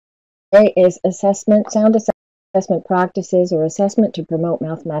Today is sound assessment practices or assessment to promote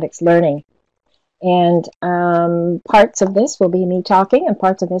mathematics learning. And parts of this will be me talking and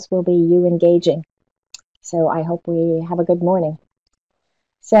parts of this will be you engaging. So I hope we have a good morning.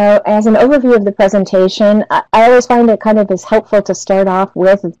 So as an overview of the presentation, I always find it kind of is helpful to start off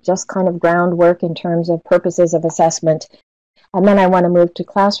with just kind of groundwork in terms of purposes of assessment. And then I want to move to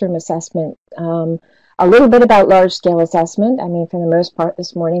classroom assessment. A little bit about large-scale assessment. I mean, for the most part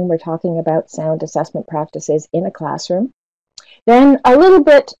this morning, we're talking about sound assessment practices in a classroom. Then a little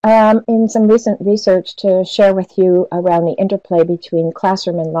bit in some recent research to share with you around the interplay between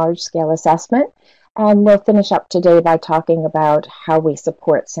classroom and large-scale assessment. And we'll finish up today by talking about how we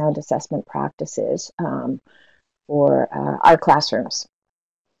support sound assessment practices for our classrooms.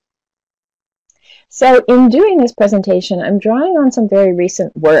 So in doing this presentation, I'm drawing on some very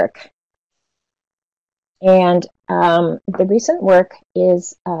recent work. And the recent work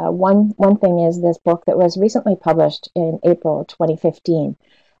is, one thing is this book that was recently published in April 2015.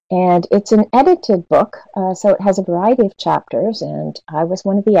 And it's an edited book, so it has a variety of chapters, and I was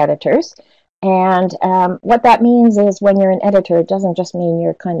one of the editors. And what that means is when you're an editor, it doesn't just mean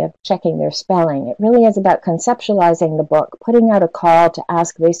you're kind of checking their spelling. It really is about conceptualizing the book, putting out a call to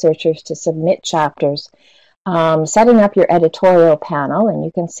ask researchers to submit chapters, setting up your editorial panel, and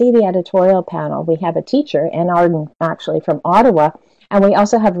you can see the editorial panel. We have a teacher, Ann Arden, actually from Ottawa, and we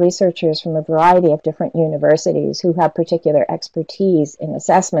also have researchers from a variety of different universities who have particular expertise in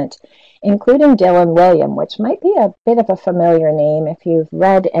assessment, including Dylan William, which might be a bit of a familiar name if you've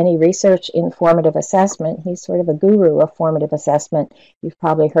read any research in formative assessment. He's sort of a guru of formative assessment. You've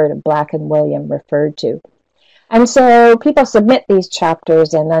probably heard of Black and William referred to. And so people submit these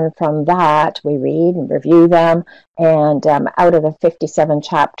chapters, and then from that we read and review them, and out of the 57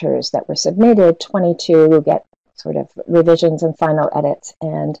 chapters that were submitted, 22 get sort of revisions and final edits,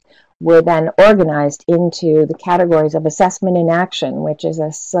 and were then organized into the categories of assessment in action, which is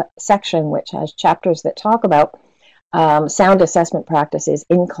a section which has chapters that talk about sound assessment practices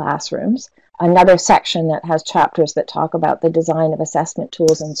in classrooms, another section that has chapters that talk about the design of assessment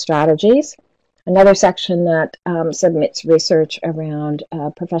tools and strategies, another section that submits research around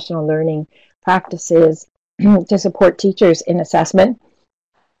professional learning practices to support teachers in assessment,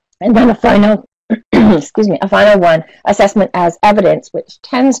 and then a final a final one, assessment as evidence, which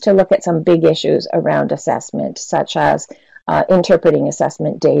tends to look at some big issues around assessment, such as interpreting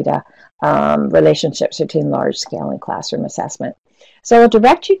assessment data, relationships between large-scale and classroom assessment. So I'll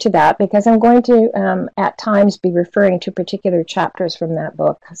direct you to that because I'm going to, at times, be referring to particular chapters from that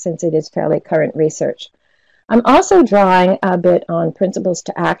book, since it is fairly current research. I'm also drawing a bit on principles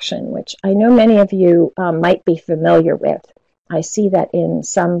to action, which I know many of you might be familiar with. I see that in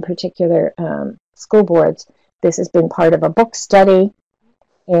some particular school boards, this has been part of a book study,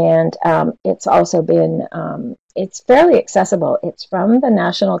 and it's also been, it's fairly accessible. It's from the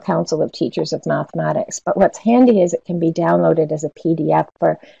National Council of Teachers of Mathematics, but what's handy is it can be downloaded as a PDF,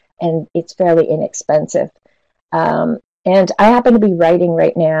 and it's fairly inexpensive. And I happen to be writing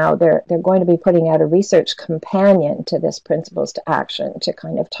right now. They're going to be putting out a research companion to this Principles to Action to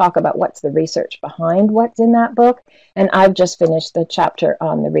kind of talk about what's the research behind what's in that book. And I've just finished the chapter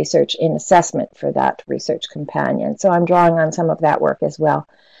on the research in assessment for that research companion. So I'm drawing on some of that work as well.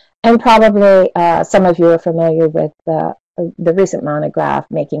 And probably some of you are familiar with the recent monograph,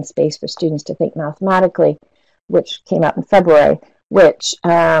 Making Space for Students to Think Mathematically, which came out in February, which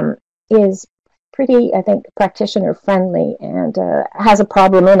is pretty, I think, practitioner friendly, and has a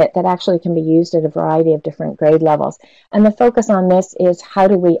problem in it that actually can be used at a variety of different grade levels. And the focus on this is how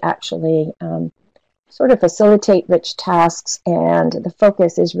do we actually sort of facilitate rich tasks, and the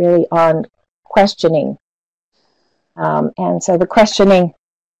focus is really on questioning. And so the questioning,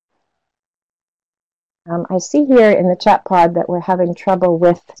 I see here in the chat pod that we're having trouble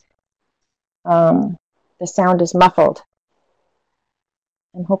with the sound is muffled.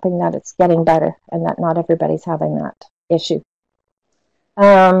 I'm hoping that it's getting better and that not everybody's having that issue.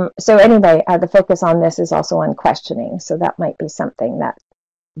 So anyway, the focus on this is also on questioning. So that might be something that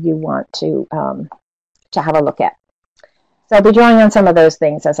you want to have a look at. So I'll be drawing on some of those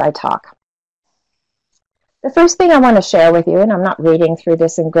things as I talk. The first thing I want to share with you, and I'm not reading through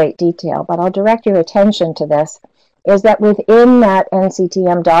this in great detail, but I'll direct your attention to this, is that within that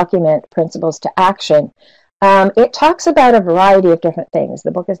NCTM document, Principles to Action, it talks about a variety of different things. The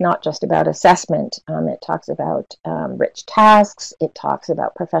book is not just about assessment. It talks about rich tasks. It talks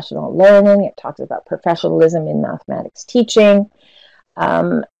about professional learning. It talks about professionalism in mathematics teaching.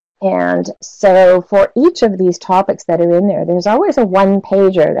 And so for each of these topics that are in there, there's always a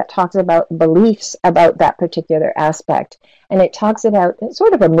one-pager that talks about beliefs about that particular aspect. And it talks about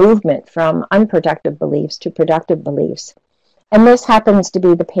sort of a movement from unproductive beliefs to productive beliefs. And this happens to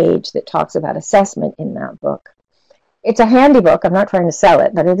be the page that talks about assessment in that book. It's a handy book. I'm not trying to sell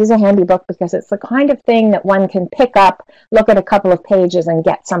it, but it is a handy book because it's the kind of thing that one can pick up, look at a couple of pages, and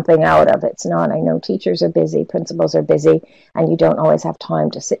get something out of. It's not, I know teachers are busy, principals are busy, and you don't always have time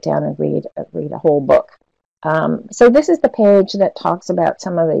to sit down and read a whole book. So this is the page that talks about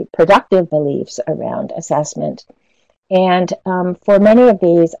some of the productive beliefs around assessment. And for many of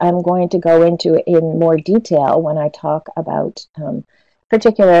these, I'm going to go into in more detail when I talk about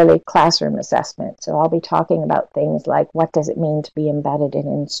particularly classroom assessment. So I'll be talking about things like, what does it mean to be embedded in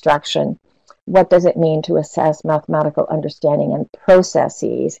instruction? What does it mean to assess mathematical understanding and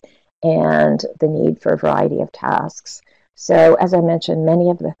processes, and the need for a variety of tasks? So as I mentioned, many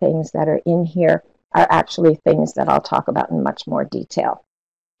of the things that are in here are actually things that I'll talk about in much more detail.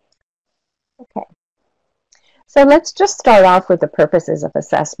 Okay. So let's just start off with the purposes of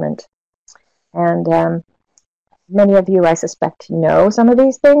assessment. And many of you, I suspect, know some of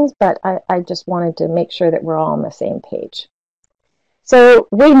these things, but I just wanted to make sure that we're all on the same page. So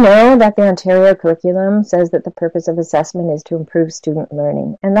we know that the Ontario curriculum says that the purpose of assessment is to improve student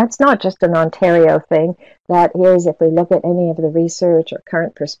learning. And that's not just an Ontario thing. That is, if we look at any of the research or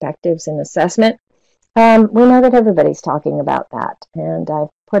current perspectives in assessment, we know that everybody's talking about that. And I've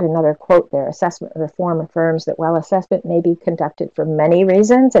put another quote there: assessment reform affirms that while assessment may be conducted for many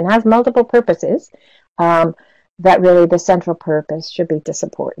reasons and has multiple purposes, that really the central purpose should be to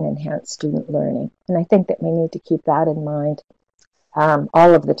support and enhance student learning. And I think that we need to keep that in mind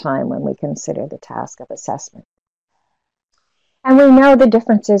all of the time when we consider the task of assessment. And we know the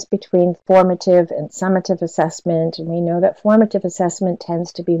differences between formative and summative assessment, and we know that formative assessment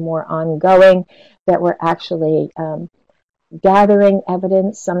tends to be more ongoing, that we're actually gathering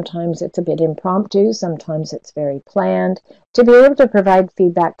evidence. Sometimes it's a bit impromptu, sometimes it's very planned, to be able to provide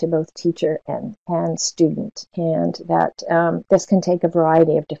feedback to both teacher and student. And that this can take a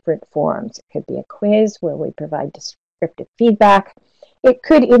variety of different forms. It could be a quiz where we provide descriptive feedback. It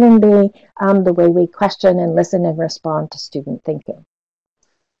could even be the way we question and listen and respond to student thinking.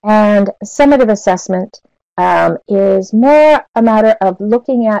 And summative assessment is more a matter of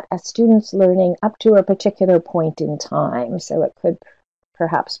looking at a student's learning up to a particular point in time. So it could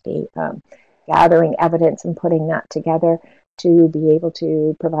perhaps be gathering evidence and putting that together to be able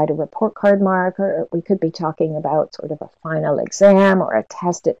to provide a report card mark, or we could be talking about sort of a final exam or a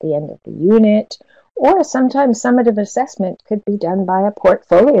test at the end of the unit. Or sometimes summative assessment could be done by a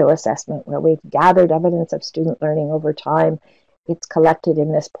portfolio assessment where we've gathered evidence of student learning over time. It's collected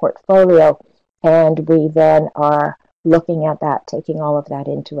in this portfolio, and we then are looking at that, taking all of that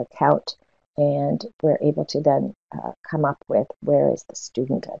into account, and we're able to then come up with where is the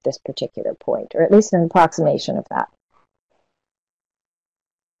student at this particular point, or at least an approximation of that.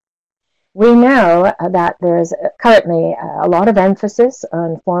 We know that there's currently a lot of emphasis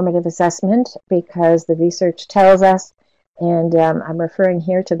on formative assessment because the research tells us, and I'm referring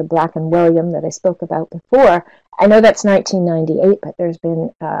here to the Black and William that I spoke about before. I know that's 1998, but there's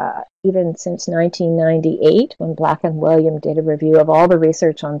been, even since 1998, when Black and William did a review of all the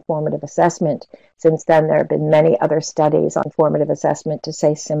research on formative assessment, since then there have been many other studies on formative assessment to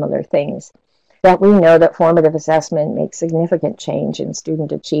say similar things. That we know that formative assessment makes significant change in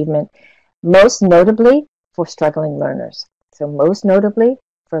student achievement, most notably for struggling learners. So most notably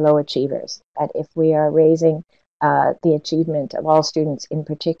for low achievers. That if we are raising the achievement of all students in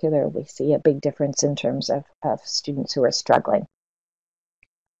particular, we see a big difference in terms of students who are struggling.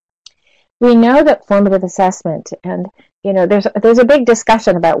 We know that formative assessment, and there's a big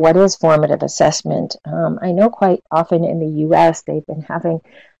discussion about what is formative assessment. I know quite often in the US they've been having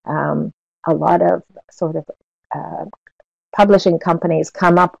a lot of sort of publishing companies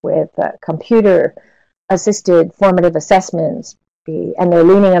come up with computer-assisted formative assessments, and they're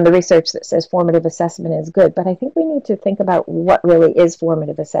leaning on the research that says formative assessment is good. But I think we need to think about what really is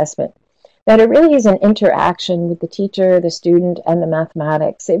formative assessment. That it really is an interaction with the teacher, the student, and the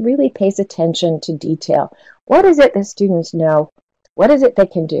mathematics. It really pays attention to detail. What is it that students know? What is it they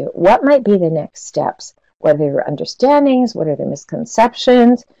can do? What might be the next steps? What are their understandings? What are their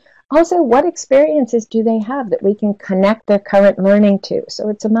misconceptions? Also, what experiences do they have that we can connect their current learning to? So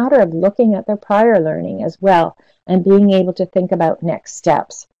it's a matter of looking at their prior learning as well and being able to think about next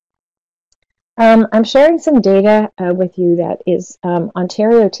steps. I'm sharing some data with you that is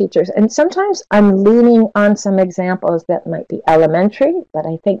Ontario teachers, and sometimes I'm leaning on some examples that might be elementary, but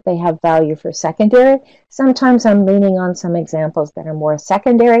I think they have value for secondary. Sometimes I'm leaning on some examples that are more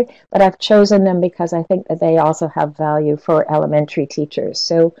secondary, but I've chosen them because I think that they also have value for elementary teachers.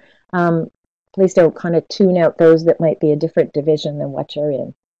 So please don't kind of tune out those that might be a different division than what you're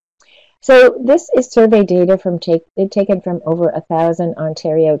in. So this is survey data taken from over 1,000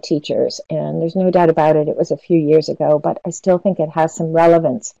 Ontario teachers, and there's no doubt about it, it was a few years ago, but I still think it has some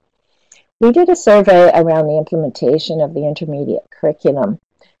relevance. We did a survey around the implementation of the intermediate curriculum,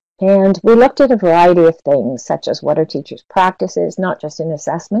 and we looked at a variety of things, such as what are teachers' practices, not just in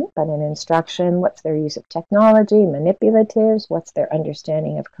assessment, but in instruction, what's their use of technology, manipulatives, what's their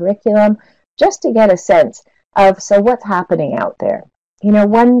understanding of curriculum, just to get a sense of, so what's happening out there. You know,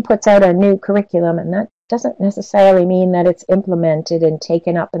 one puts out a new curriculum, and that doesn't necessarily mean that it's implemented and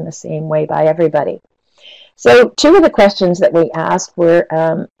taken up in the same way by everybody. So two of the questions that we asked were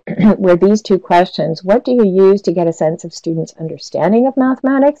these two questions. What do you use to get a sense of students' understanding of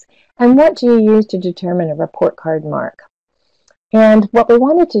mathematics? And what do you use to determine a report card mark? And what we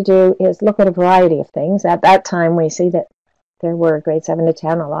wanted to do is look at a variety of things. At that time, we see that there were grade 7 to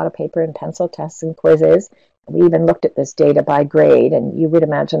 10, a lot of paper and pencil tests and quizzes. We even looked at this data by grade, and you would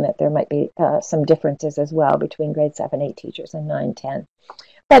imagine that there might be some differences as well between grade 7, 8 teachers and 9, 10.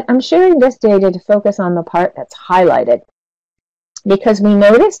 But I'm sharing this data to focus on the part that's highlighted, because we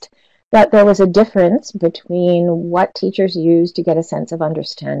noticed that there was a difference between what teachers use to get a sense of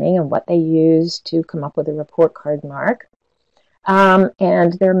understanding and what they use to come up with a report card mark.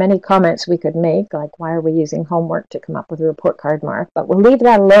 And there are many comments we could make, like why are we using homework to come up with a report card mark, but we'll leave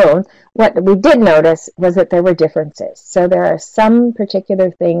that alone. What we did notice was that there were differences. So there are some particular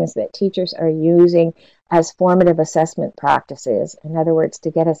things that teachers are using as formative assessment practices, in other words,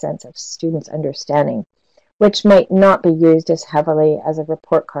 to get a sense of students' understanding, which might not be used as heavily as a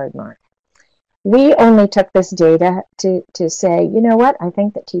report card mark. We only took this data to say, you know what, I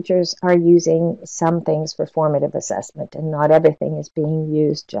think that teachers are using some things for formative assessment, and not everything is being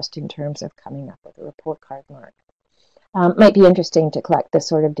used just in terms of coming up with a report card mark. Might be interesting to collect this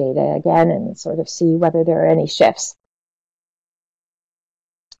sort of data again and sort of see whether there are any shifts.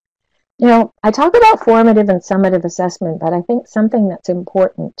 Now, I talk about formative and summative assessment, but I think something that's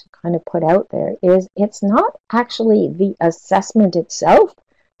important to kind of put out there is it's not actually the assessment itself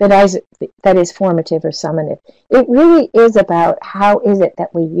that is formative or summative. It really is about how is it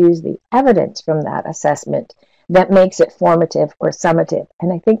that we use the evidence from that assessment that makes it formative or summative.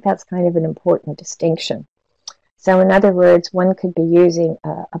 And I think that's kind of an important distinction. So in other words, one could be using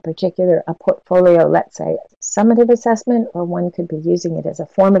a portfolio, let's say, summative assessment, or one could be using it as a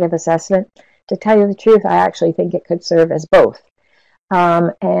formative assessment. To tell you the truth, I actually think it could serve as both.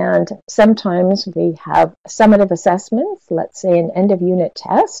 And sometimes we have summative assessments, let's say an end-of-unit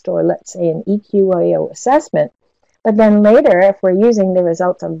test, or let's say an EQAO assessment. But then later, if we're using the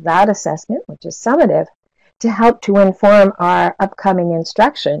results of that assessment, which is summative, to help to inform our upcoming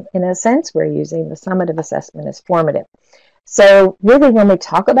instruction, in a sense, we're using the summative assessment as formative. So really, when we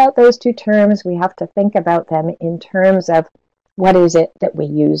talk about those two terms, we have to think about them in terms of what is it that we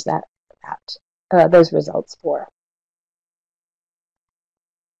use those results for.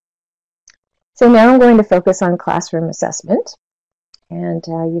 So now I'm going to focus on classroom assessment. And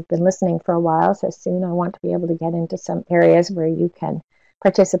you've been listening for a while, so soon I want to be able to get into some areas where you can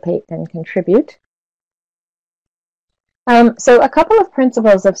participate and contribute. So a couple of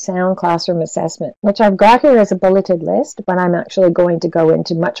principles of sound classroom assessment, which I've got here as a bulleted list, but I'm actually going to go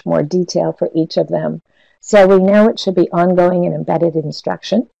into much more detail for each of them. So we know it should be ongoing and embedded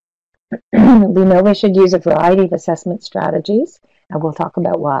instruction. We know we should use a variety of assessment strategies, and we'll talk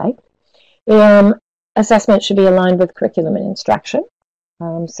about why. Assessment should be aligned with curriculum and instruction.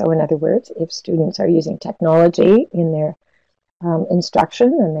 So in other words, if students are using technology in their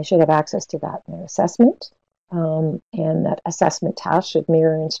instruction, then they should have access to that in their assessment. And that assessment tasks should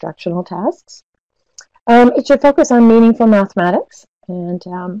mirror instructional tasks. It should focus on meaningful mathematics, and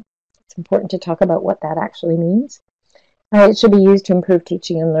it's important to talk about what that actually means. It should be used to improve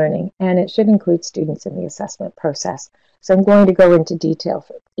teaching and learning, and it should include students in the assessment process. So I'm going to go into detail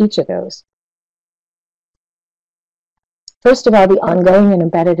for each of those. First of all, the ongoing and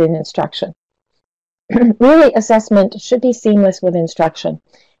embedded in instruction. Really, assessment should be seamless with instruction.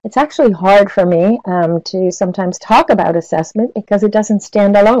 It's actually hard for me to sometimes talk about assessment because it doesn't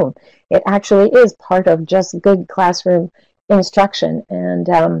stand alone. It actually is part of just good classroom instruction,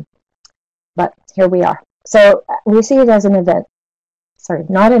 and but here we are. So we see it as an event. Sorry,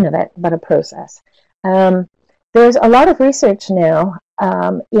 not an event, but a process. There's a lot of research now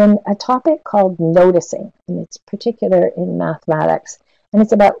in a topic called noticing, and it's particular in mathematics, and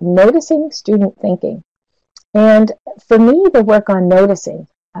it's about noticing student thinking. And for me, the work on noticing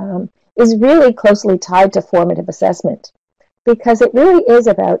is really closely tied to formative assessment, because it really is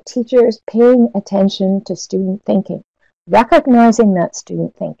about teachers paying attention to student thinking, recognizing that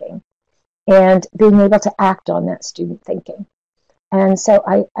student thinking, and being able to act on that student thinking. And so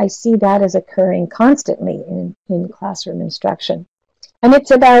I see that as occurring constantly in classroom instruction. And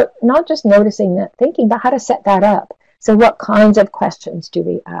it's about not just noticing that thinking, but how to set that up. So what kinds of questions do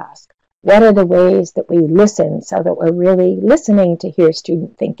we ask? What are the ways that we listen so that we're really listening to hear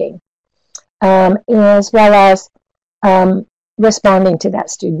student thinking? As well as responding to that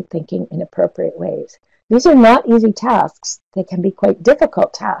student thinking in appropriate ways. These are not easy tasks. They can be quite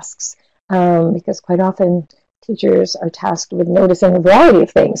difficult tasks because quite often teachers are tasked with noticing a variety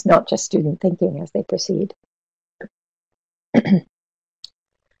of things, not just student thinking as they proceed.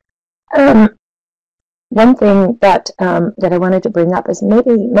 One thing that I wanted to bring up is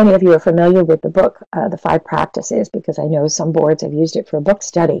maybe many of you are familiar with the book, The 5 Practices, because I know some boards have used it for a book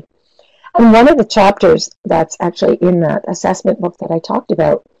study. And one of the chapters that's actually in that assessment book that I talked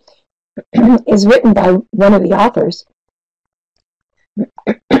about is written by one of the authors,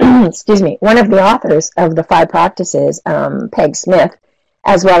 excuse me, one of the authors of the 5 Practices, Peg Smith,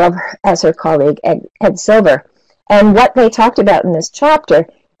 as well as her colleague Ed Silver. And what they talked about in this chapter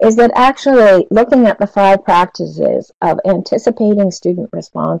is that actually looking at the 5 practices of anticipating student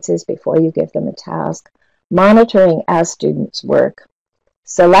responses before you give them a task, monitoring as students work,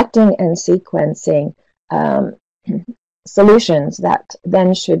 selecting and sequencing solutions that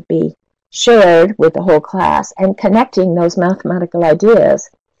then should be shared with the whole class, and connecting those mathematical ideas.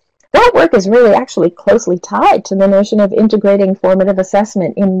 That work is really actually closely tied to the notion of integrating formative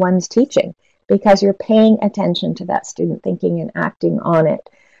assessment in one's teaching, because you're paying attention to that student thinking and acting on it.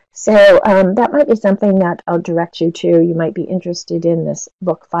 So that might be something that I'll direct you to. You might be interested in this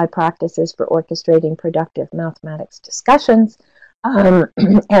book, 5 Practices for Orchestrating Productive Mathematics Discussions, and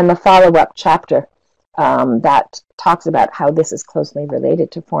the follow-up chapter that talks about how this is closely related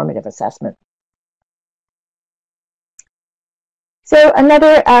to formative assessment. So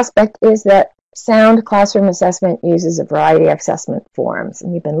another aspect is that sound classroom assessment uses a variety of assessment forms.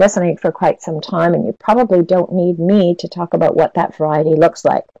 And you've been listening for quite some time, and you probably don't need me to talk about what that variety looks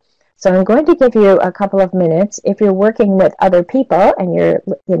like. So I'm going to give you a couple of minutes. If you're working with other people and you're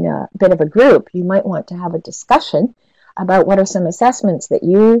in a bit of a group, you might want to have a discussion about what are some assessments that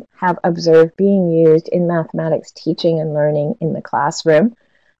you have observed being used in mathematics teaching and learning in the classroom.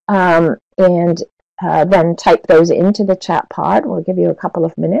 Then type those into the chat pod. We'll give you a couple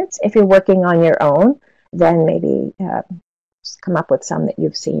of minutes. If you're working on your own, then maybe just come up with some that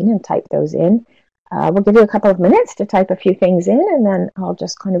you've seen and type those in. We'll give you a couple of minutes to type a few things in, and then I'll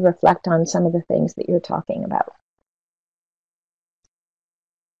just kind of reflect on some of the things that you're talking about.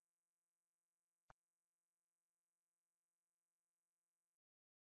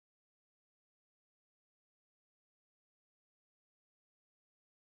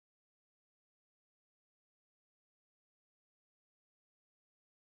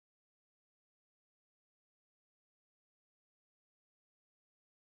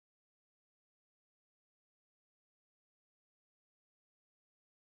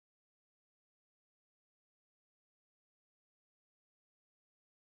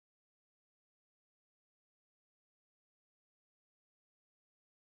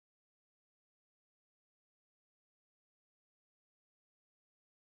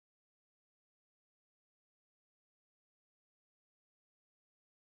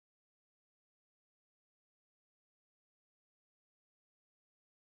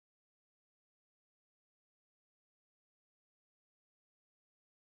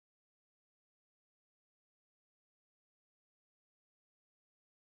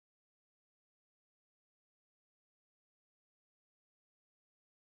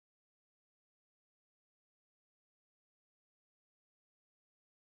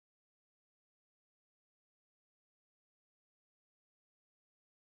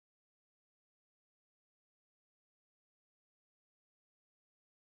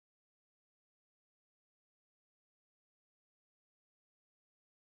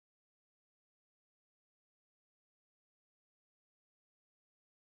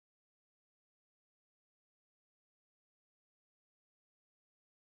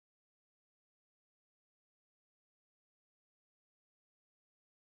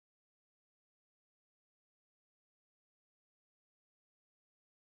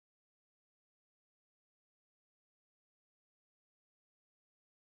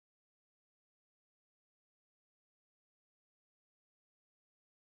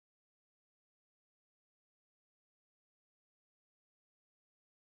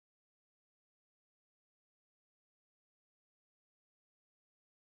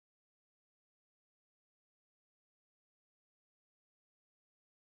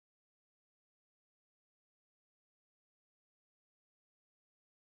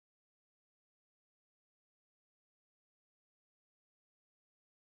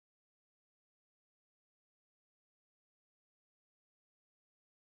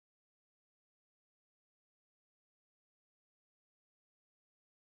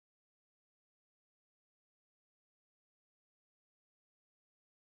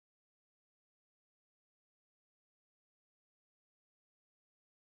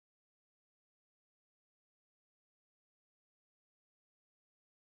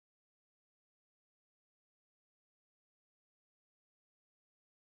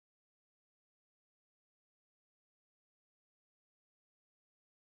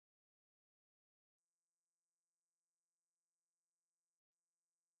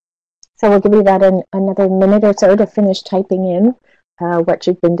 So we'll give you that in another minute or so to finish typing in what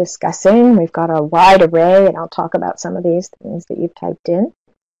you've been discussing. We've got a wide array, and I'll talk about some of these things that you've typed in.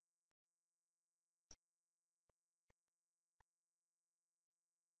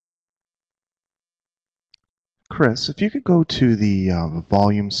 Chris, if you could go to the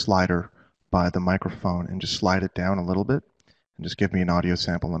volume slider by the microphone and just slide it down a little bit and just give me an audio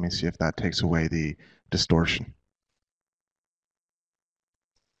sample. Let me see if that takes away the distortion.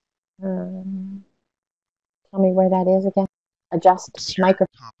 Um, Tell me where that is again. Adjust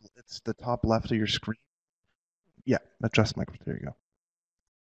microphone. It's the top left of your screen. Yeah, adjust microphone. There you go.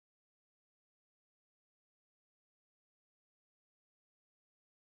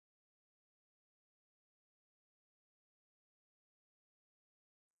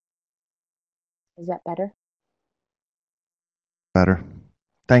 Is that better? Better.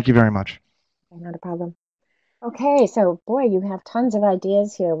 Thank you very much. Okay, not a problem. Okay, so boy, you have tons of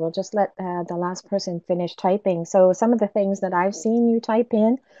ideas here. We'll just let the last person finish typing. So some of the things that I've seen you type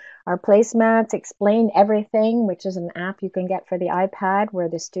in are placemats, explain everything, which is an app you can get for the iPad where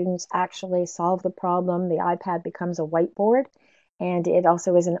the students actually solve the problem. The iPad becomes a whiteboard, and it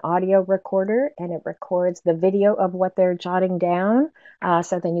also is an audio recorder, and it records the video of what they're jotting down,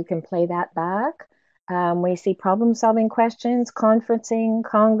 so then you can play that back. We see problem-solving questions, conferencing,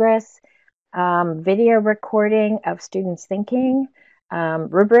 Congress, video recording of students thinking,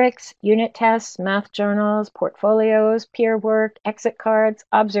 rubrics, unit tests, math journals, portfolios, peer work, exit cards,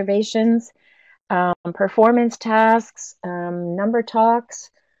 observations, performance tasks, number talks,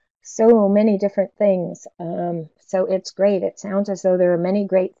 so many different things. So it's great. It sounds as though there are many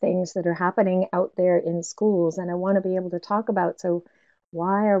great things that are happening out there in schools, and I want to be able to talk about, so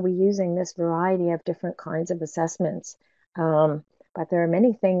why are we using this variety of different kinds of assessments? But there are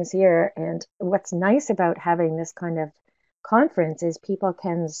many things here, and what's nice about having this kind of conference is people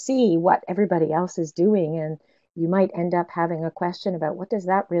can see what everybody else is doing, and you might end up having a question about what does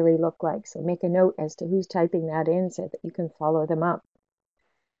that really look like. So make a note as to who's typing that in so that you can follow them up.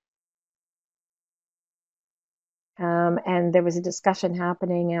 And there was a discussion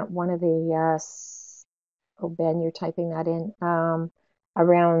happening at one of the, oh, Ben, you're typing that in,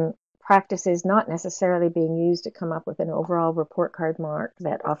 around practices not necessarily being used to come up with an overall report card mark,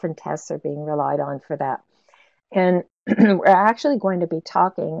 that often tests are being relied on for that. And we're actually going to be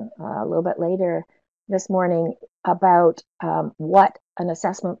talking a little bit later this morning about what an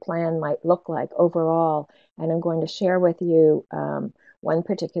assessment plan might look like overall. And I'm going to share with you one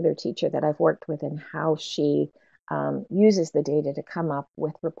particular teacher that I've worked with and how she uses the data to come up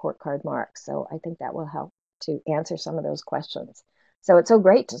with report card marks. So I think that will help to answer some of those questions. So it's so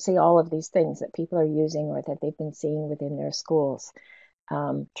great to see all of these things that people are using or that they've been seeing within their schools.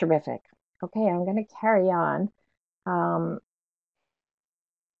 Terrific. Okay, I'm going to carry on.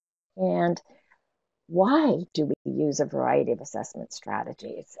 And why do we use a variety of assessment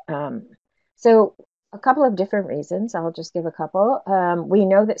strategies? So a couple of different reasons. I'll just give a couple. We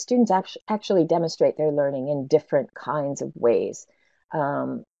know that students actually demonstrate their learning in different kinds of ways.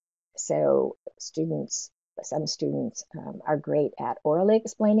 So some students are great at orally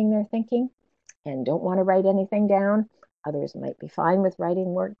explaining their thinking and don't want to write anything down. Others might be fine with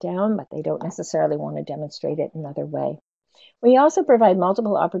writing work down, but they don't necessarily want to demonstrate it another way. We also provide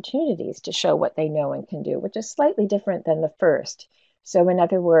multiple opportunities to show what they know and can do, which is slightly different than the first. So in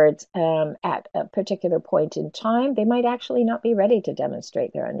other words, at a particular point in time, they might actually not be ready to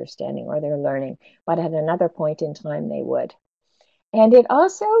demonstrate their understanding or their learning, but at another point in time, they would. And it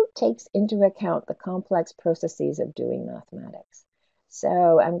also takes into account the complex processes of doing mathematics.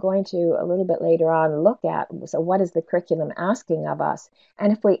 So I'm going to, a little bit later on, look at, so what is the curriculum asking of us?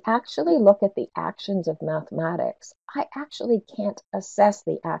 And if we actually look at the actions of mathematics, I actually can't assess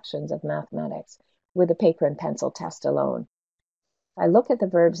the actions of mathematics with a paper and pencil test alone. If I look at the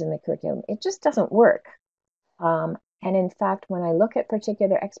verbs in the curriculum, it just doesn't work. And in fact, when I look at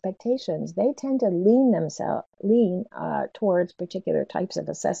particular expectations, they tend to lean towards particular types of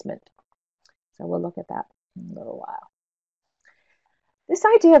assessment. So we'll look at that in a little while. This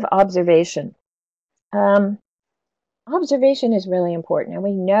idea of observation. Observation is really important, and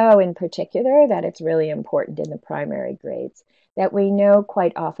we know in particular that it's really important in the primary grades, that we know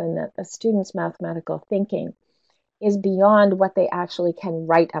quite often that the students' mathematical thinking is beyond what they actually can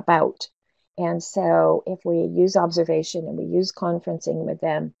write about. And so if we use observation and we use conferencing with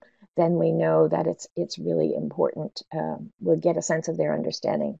them, then we know that it's really important. We'll get a sense of their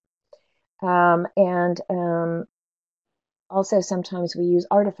understanding. Also, sometimes we use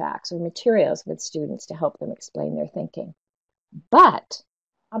artifacts or materials with students to help them explain their thinking. But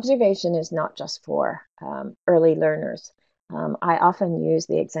observation is not just for early learners. I often use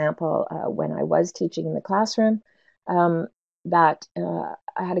the example when I was teaching in the classroom um, that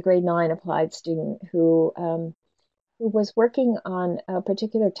I had a grade 9 applied student who was working on a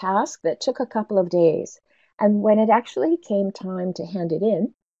particular task that took a couple of days. And when it actually came time to hand it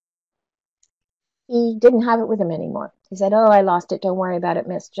in, he didn't have it with him anymore. He said, "Oh, I lost it. Don't worry about it,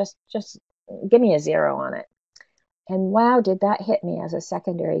 miss. Just give me a 0 on it." And wow, did that hit me as a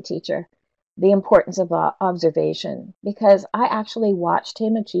secondary teacher, the importance of observation, because I actually watched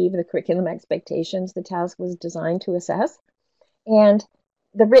him achieve the curriculum expectations the task was designed to assess. And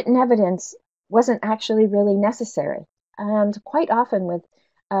the written evidence wasn't actually really necessary. And quite often, with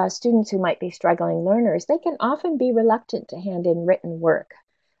students who might be struggling learners, they can often be reluctant to hand in written work.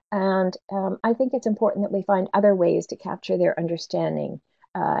 And I think it's important that we find other ways to capture their understanding,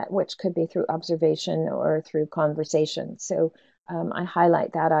 which could be through observation or through conversation. So I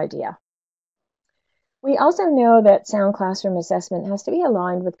highlight that idea. We also know that sound classroom assessment has to be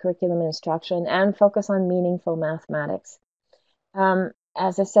aligned with curriculum instruction and focus on meaningful mathematics.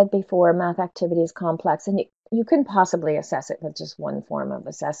 As I said before, math activity is complex, and you couldn't possibly assess it with just one form of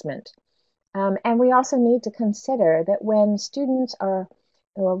assessment. And we also need to consider that when students are,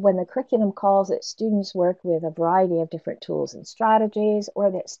 or when the curriculum calls that students work with a variety of different tools and strategies,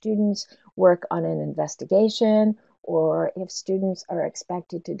 or that students work on an investigation, or if students are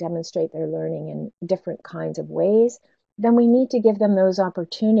expected to demonstrate their learning in different kinds of ways, then we need to give them those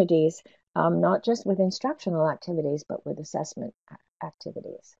opportunities, not just with instructional activities, but with assessment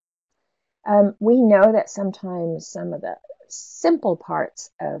activities. We know that sometimes some of the simple parts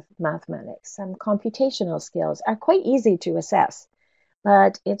of mathematics, some computational skills, are quite easy to assess.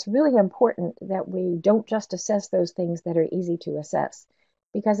 But it's really important that we don't just assess those things that are easy to assess,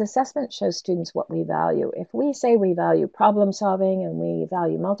 because assessment shows students what we value. If we say we value problem solving and we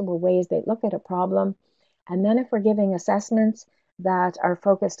value multiple ways they look at a problem, and then if we're giving assessments that are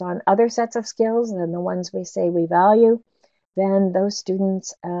focused on other sets of skills than the ones we say we value, then those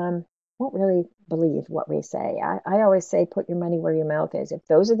students won't really believe what we say. I always say, put your money where your mouth is. If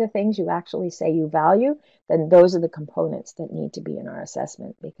those are the things you actually say you value, then those are the components that need to be in our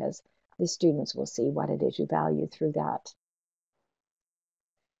assessment, because the students will see what it is you value through that.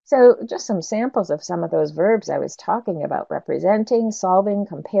 So just some samples of some of those verbs I was talking about: representing, solving,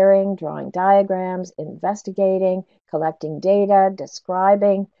 comparing, drawing diagrams, investigating, collecting data,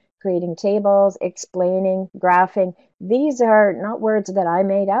 describing, creating tables, explaining, graphing. These are not words that I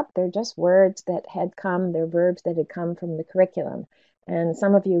made up. They're just words that had come, they're verbs that had come from the curriculum. And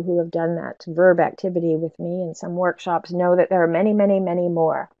some of you who have done that verb activity with me in some workshops know that there are many, many, many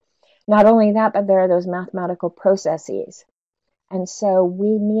more. Not only that, but there are those mathematical processes. And so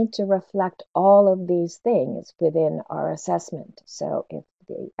we need to reflect all of these things within our assessment. So if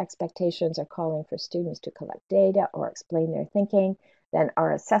the expectations are calling for students to collect data or explain their thinking, then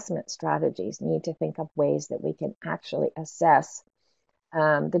our assessment strategies need to think of ways that we can actually assess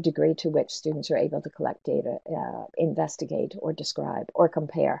the degree to which students are able to collect data, investigate or describe or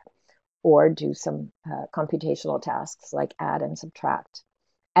compare, or do some computational tasks like add and subtract,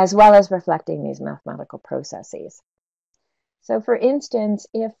 as well as reflecting these mathematical processes. So for instance,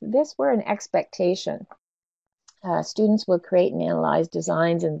 if this were an expectation, students will create and analyze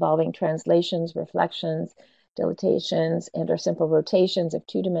designs involving translations, reflections, dilatations, and or simple rotations of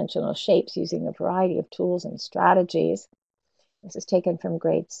two-dimensional shapes using a variety of tools and strategies. This is taken from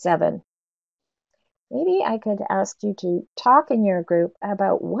grade 7. Maybe I could ask you to talk in your group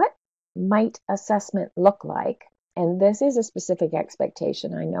about what might assessment look like. And this is a specific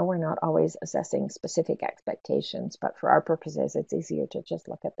expectation. I know we're not always assessing specific expectations, but for our purposes, it's easier to just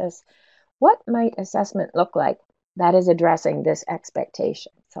look at this. What might assessment look like that is addressing this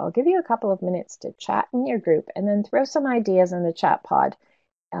expectation? So I'll give you a couple of minutes to chat in your group and then throw some ideas in the chat pod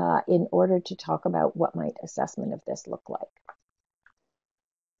in order to talk about what might assessment of this look like.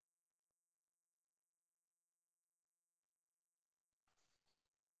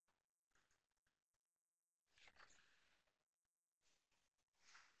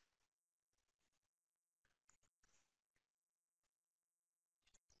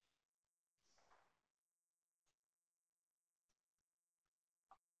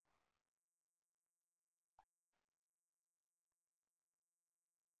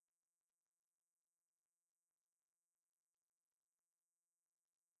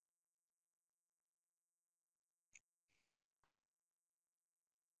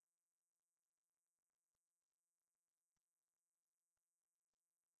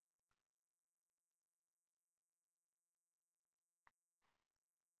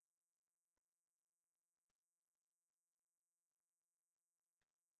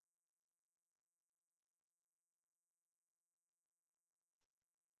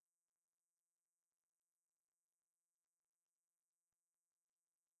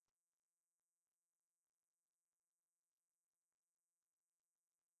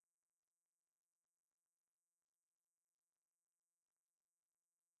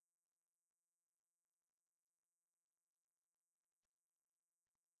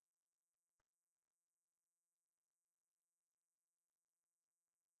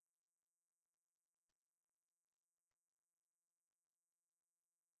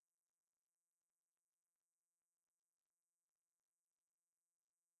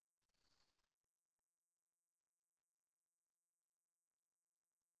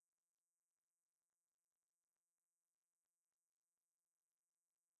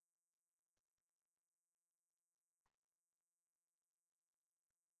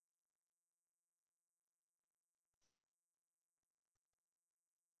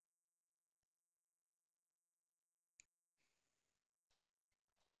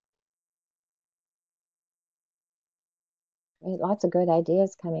 Right, lots of good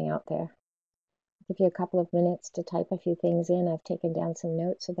ideas coming out there. Give you a couple of minutes to type a few things in. I've taken down some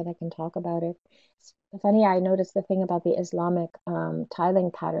notes so that I can talk about it. It's funny, I noticed the thing about the Islamic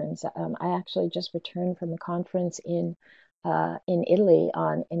tiling patterns. I actually just returned from a conference in Italy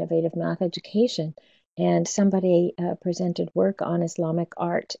on innovative math education, and somebody presented work on Islamic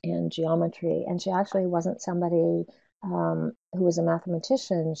art and geometry. And she actually wasn't somebody who was a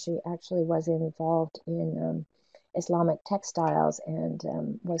mathematician. She actually was involved in Islamic textiles and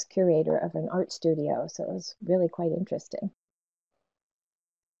was curator of an art studio. So it was really quite interesting.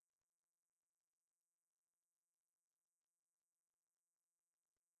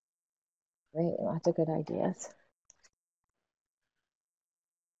 Great, lots of good ideas.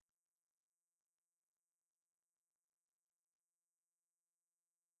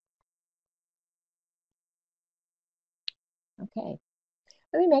 Okay,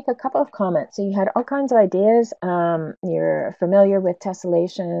 let me make a couple of comments. So you had all kinds of ideas. You're familiar with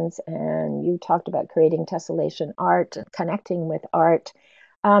tessellations, and you talked about creating tessellation art, connecting with art.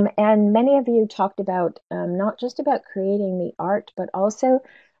 And many of you talked about not just about creating the art, but also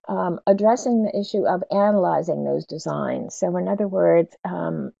addressing the issue of analyzing those designs. So, in other words,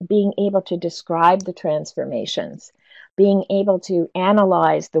 being able to describe the transformations, being able to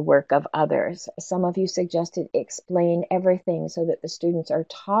analyze the work of others. Some of you suggested explain everything so that the students are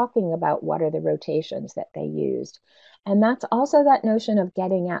talking about what are the rotations that they used. And that's also that notion of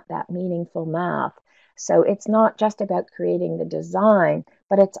getting at that meaningful math. So it's not just about creating the design,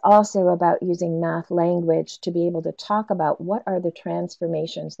 but it's also about using math language to be able to talk about what are the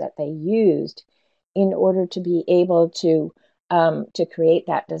transformations that they used in order to be able to create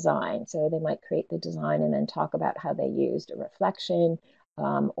that design. So they might create the design and then talk about how they used a reflection,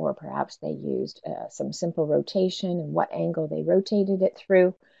 or perhaps they used some simple rotation and what angle they rotated it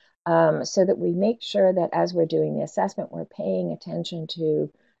through, so that we make sure that as we're doing the assessment, we're paying attention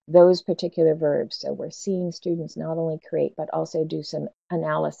to those particular verbs. So we're seeing students not only create, but also do some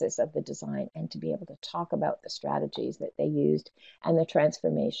analysis of the design and to be able to talk about the strategies that they used and the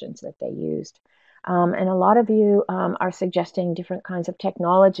transformations that they used. And a lot of you are suggesting different kinds of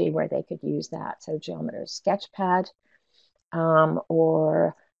technology where they could use that. So Geometer's Sketchpad,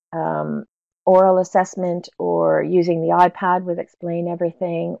 or oral assessment, or using the iPad with Explain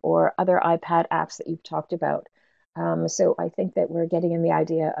Everything, or other iPad apps that you've talked about. So I think that we're getting in the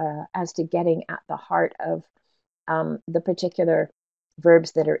idea as to getting at the heart of the particular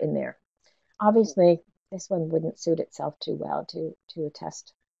verbs that are in there. Obviously, this one wouldn't suit itself too well to a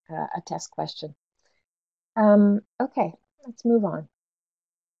test question. Okay, let's move on.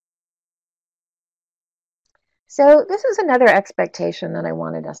 So this is another expectation that I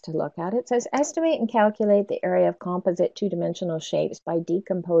wanted us to look at. It says estimate and calculate the area of composite two-dimensional shapes by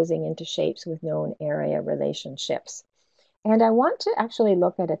decomposing into shapes with known area relationships. And I want to actually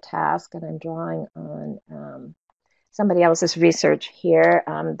look at a task, and I'm drawing on somebody else's research here.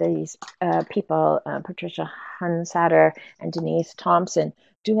 These people, Patricia Hunsatter and Denise Thompson,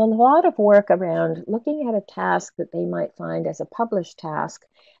 do a lot of work around looking at a task that they might find as a published task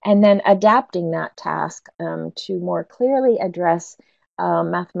and then adapting that task to more clearly address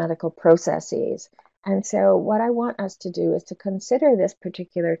mathematical processes. And so, what I want us to do is to consider this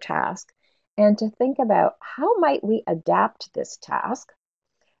particular task and to think about how might we adapt this task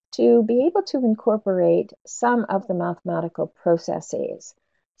to be able to incorporate some of the mathematical processes.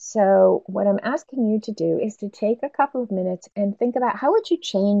 So what I'm asking you to do is to take a couple of minutes and think about how would you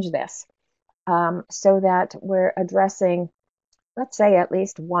change this, so that we're addressing, let's say, at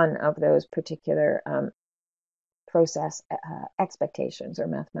least one of those particular process expectations or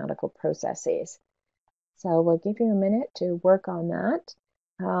mathematical processes. So we'll give you a minute to work on that,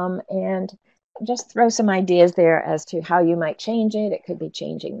 and just throw some ideas there as to how you might change it. It could be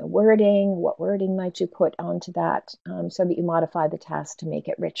changing the wording. What wording might you put onto that, so that you modify the task to make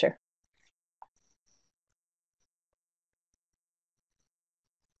it richer?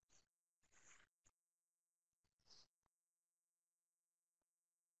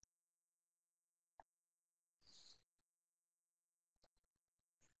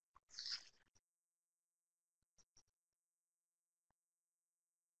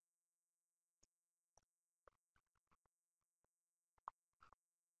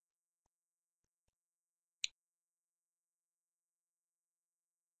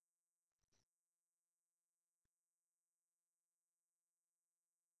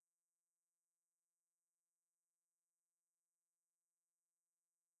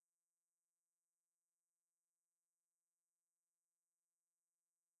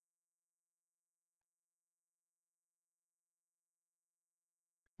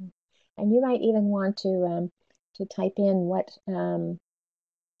 And you might even want to to type in what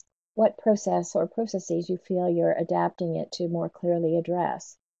process or processes you feel you're adapting it to more clearly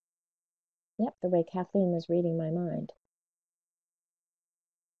address. Yep, the way Kathleen was reading my mind.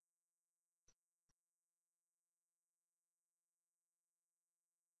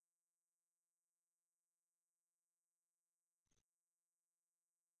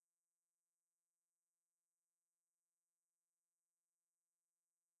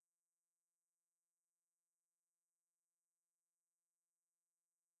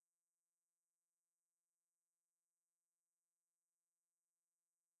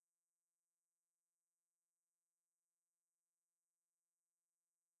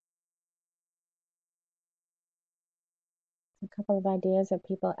 A couple of ideas of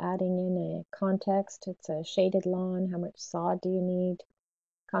people adding in a context. It's a shaded lawn. How much sod do you need?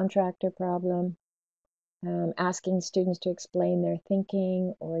 Contractor problem. Asking students to explain their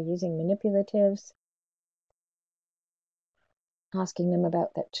thinking or using manipulatives. Asking them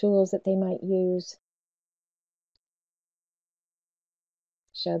about the tools that they might use.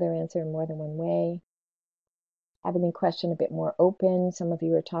 Show their answer in more than one way. Having the question a bit more open. Some of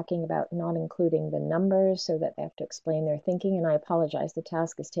you are talking about not including the numbers so that they have to explain their thinking. And I apologize, the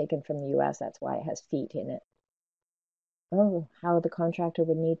task is taken from the US. That's why it has feet in it. Oh, how the contractor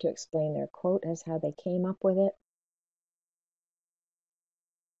would need to explain their quote as how they came up with it.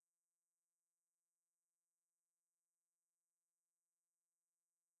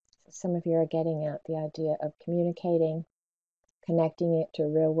 So some of you are getting at the idea of communicating, connecting it to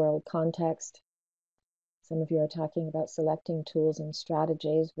real world context. Some of you are talking about selecting tools and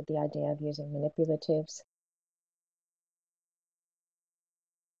strategies with the idea of using manipulatives.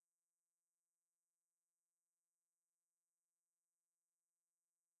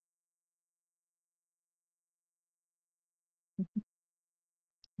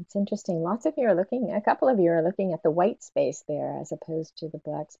 It's interesting. Lots of you are looking, a couple of you are looking at the white space there as opposed to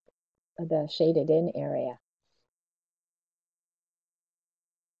the shaded in area.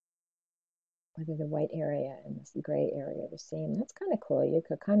 Whether the white area and this gray area are the same. That's kind of cool. You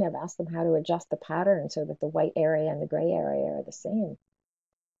could kind of ask them how to adjust the pattern so that the white area and the gray area are the same.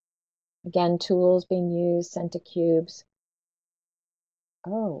 Again, tools being used, centicubes.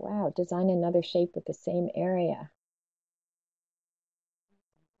 Oh, wow. Design another shape with the same area.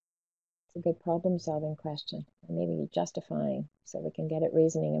 It's a good problem solving question. Or maybe justifying so we can get it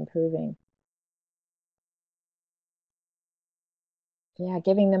reasoning improving. Yeah,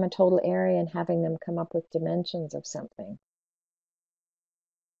 giving them a total area and having them come up with dimensions of something.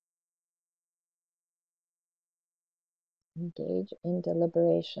 Engage in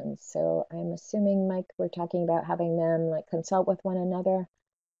deliberations. So I'm assuming, Mike, we're talking about having them like consult with one another.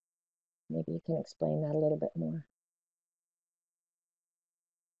 Maybe you can explain that a little bit more.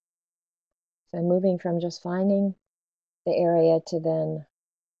 So moving from just finding the area to then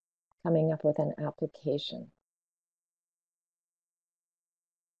coming up with an application.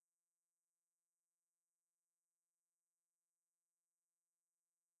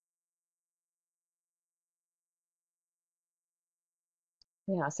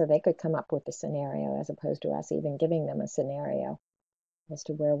 Yeah, so they could come up with the scenario as opposed to us even giving them a scenario as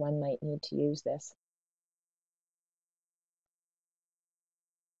to where one might need to use this.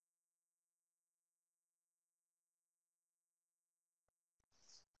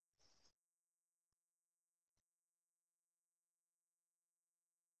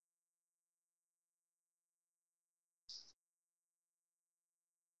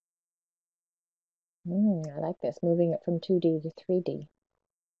 I like this, moving it from 2D to 3D.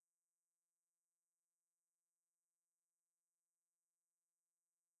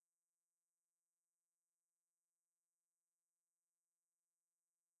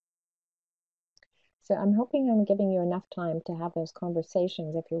 So I'm hoping I'm giving you enough time to have those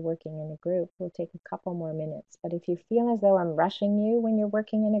conversations if you're working in a group. We'll take a couple more minutes. But if you feel as though I'm rushing you when you're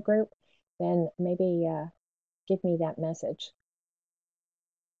working in a group, then maybe give me that message.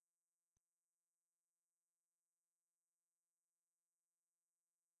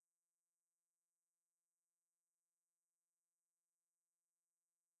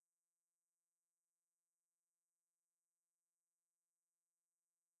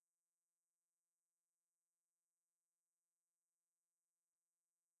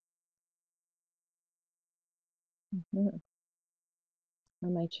 Mhm. How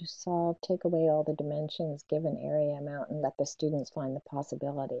might you solve, take away all the dimensions, give an area amount, and let the students find the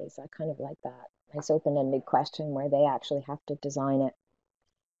possibilities? I kind of like that. Nice open-ended question where they actually have to design it.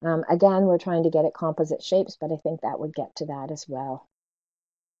 Again, we're trying to get at composite shapes, but I think that would get to that as well.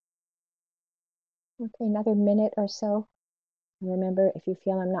 Okay, another minute or so. Remember, if you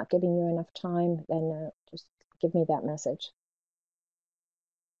feel I'm not giving you enough time, then just Give me that message.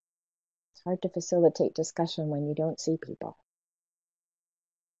 It's hard to facilitate discussion when you don't see people.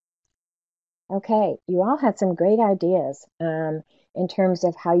 Okay, you all had some great ideas in terms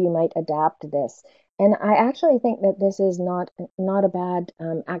of how you might adapt this. And I actually think that this is not a bad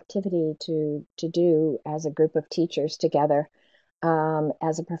activity to do as a group of teachers together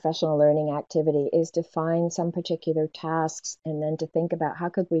as a professional learning activity, is to find some particular tasks and then to think about how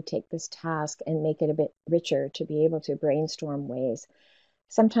could we take this task and make it a bit richer to be able to brainstorm ways.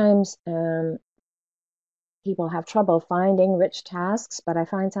 Sometimes people have trouble finding rich tasks, but I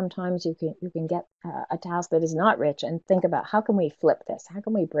find sometimes you can get a task that is not rich and think about how can we flip this? How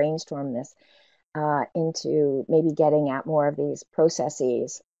can we brainstorm this into maybe getting at more of these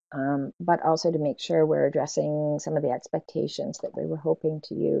processes, but also to make sure we're addressing some of the expectations that we were hoping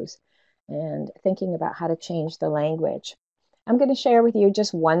to use and thinking about how to change the language. I'm going to share with you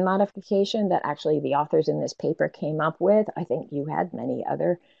just one modification that actually the authors in this paper came up with. I think you had many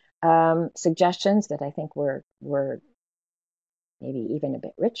other suggestions that I think were maybe even a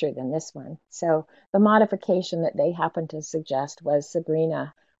bit richer than this one. So the modification that they happened to suggest was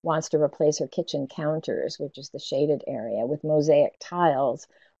Sabrina wants to replace her kitchen counters, which is the shaded area, with mosaic tiles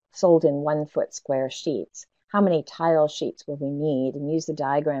sold in 1-foot square sheets. How many tile sheets will we need? And use the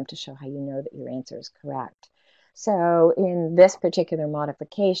diagram to show how you know that your answer is correct. So in this particular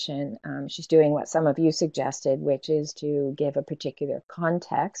modification, she's doing what some of you suggested, which is to give a particular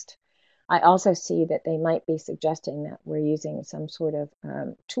context. I also see that they might be suggesting that we're using some sort of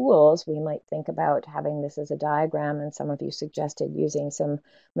tools. We might think about having this as a diagram, and some of you suggested using some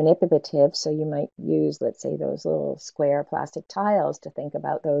manipulatives. So you might use, let's say, those little square plastic tiles to think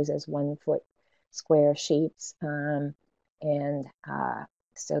about those as 1-foot square sheets. So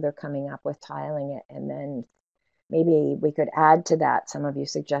they're coming up with tiling it, and then maybe we could add to that. Some of you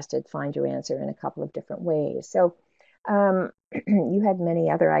suggested find your answer in a couple of different ways. So you had many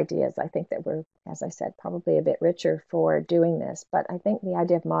other ideas, I think, that were, as I said, probably a bit richer for doing this. But I think the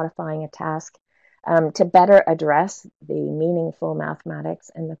idea of modifying a task to better address the meaningful mathematics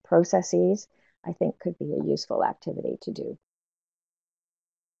and the processes, I think could be a useful activity to do.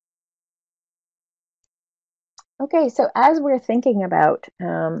 Okay, so as we're thinking about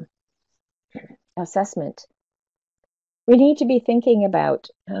assessment, we need to be thinking about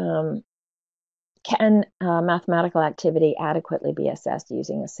can mathematical activity adequately be assessed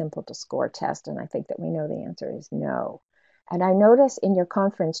using a simple to score test? And I think that we know the answer is no. And I notice in your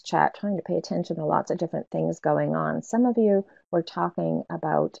conference chat, trying to pay attention to lots of different things going on, some of you were talking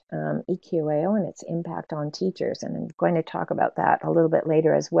about EQAO and its impact on teachers. And I'm going to talk about that a little bit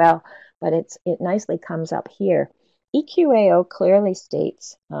later as well, but it nicely comes up here. EQAO clearly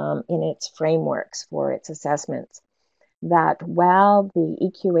states in its frameworks for its assessments that while the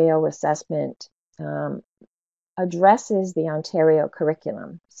EQAO assessment addresses the Ontario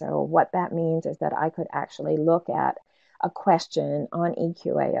curriculum. So what that means is that I could actually look at a question on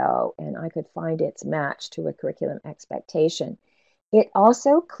EQAO and I could find its match to a curriculum expectation. It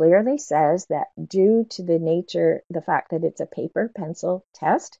also clearly says that due to the fact that it's a paper pencil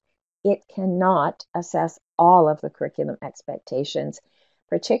test, it cannot assess all of the curriculum expectations,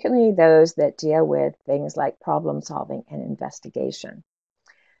 particularly those that deal with things like problem solving and investigation.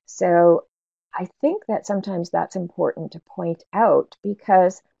 So I think that sometimes that's important to point out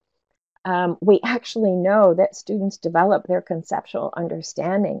because we actually know that students develop their conceptual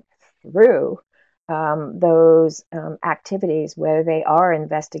understanding through those activities where they are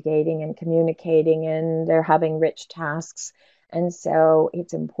investigating and communicating and they're having rich tasks. And so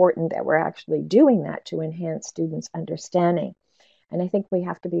it's important that we're actually doing that to enhance students' understanding. And I think we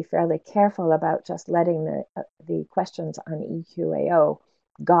have to be fairly careful about just letting the questions on EQAO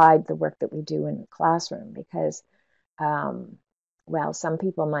guide the work that we do in the classroom because, well, some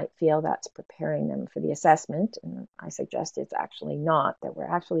people might feel that's preparing them for the assessment, and I suggest it's actually not, that we're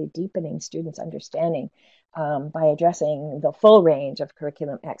actually deepening students' understanding by addressing the full range of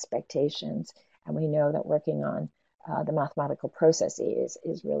curriculum expectations. And we know that working on the mathematical processes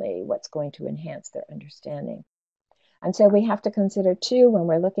is really what's going to enhance their understanding. And so we have to consider, too, when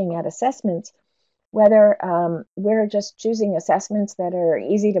we're looking at assessments, whether we're just choosing assessments that are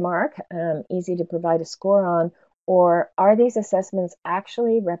easy to mark, easy to provide a score on, or are these assessments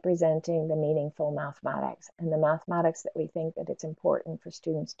actually representing the meaningful mathematics and the mathematics that we think that it's important for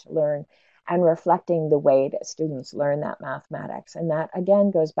students to learn and reflecting the way that students learn that mathematics? And that, again,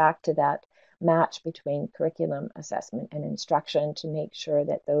 goes back to that match between curriculum assessment and instruction to make sure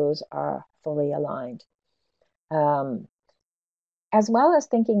that those are fully aligned. As well as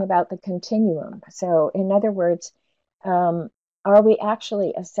thinking about the continuum. So in other words, are we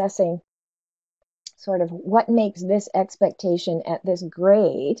actually assessing sort of what makes this expectation at this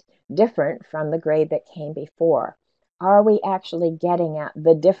grade different from the grade that came before. Are we actually getting at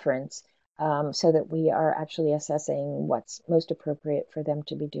the difference so that we are actually assessing what's most appropriate for them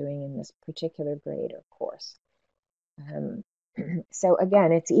to be doing in this particular grade or course? So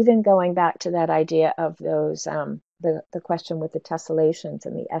again, it's even going back to that idea of those the question with the tessellations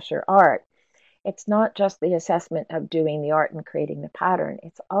and the Escher art. It's not just the assessment of doing the art and creating the pattern.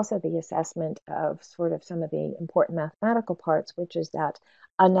 It's also the assessment of sort of some of the important mathematical parts, which is that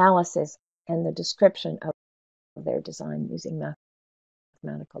analysis and the description of their design using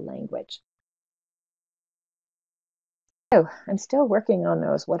mathematical language. So I'm still working on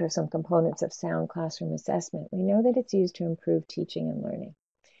those. What are some components of sound classroom assessment? We know that it's used to improve teaching and learning.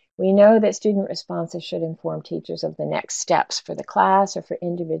 We know that student responses should inform teachers of the next steps for the class or for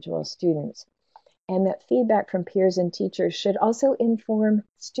individual students, and that feedback from peers and teachers should also inform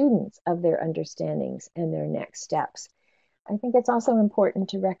students of their understandings and their next steps. I think it's also important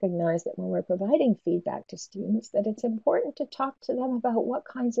to recognize that when we're providing feedback to students, that it's important to talk to them about what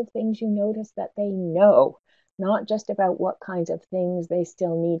kinds of things you notice that they know, not just about what kinds of things they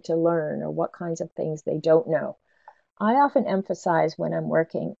still need to learn or what kinds of things they don't know. I often emphasize when I'm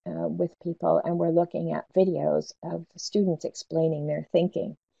working with people and we're looking at videos of students explaining their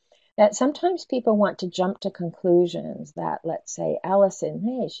thinking, that sometimes people want to jump to conclusions that, let's say, Allison,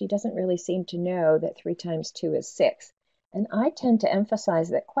 hey, she doesn't really seem to know that 3 times 2 is 6. And I tend to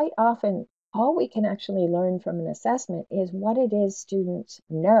emphasize that quite often all we can actually learn from an assessment is what it is students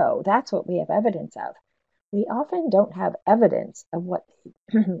know. That's what we have evidence of. We often don't have evidence of what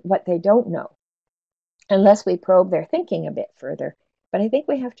they don't know unless we probe their thinking a bit further. But I think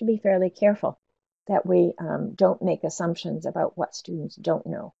we have to be fairly careful that we don't make assumptions about what students don't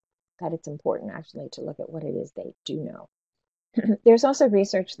know, that it's important actually to look at what it is they do know. There's also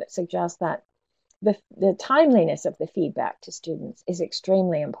research that suggests that the timeliness of the feedback to students is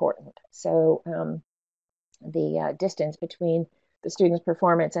extremely important. So the distance between the student's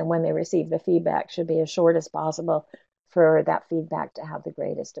performance and when they receive the feedback should be as short as possible for that feedback to have the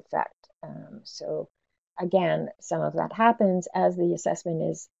greatest effect. So again, some of that happens as the assessment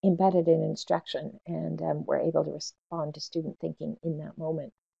is embedded in instruction and we're able to respond to student thinking in that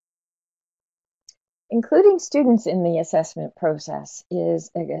moment. Including students in the assessment process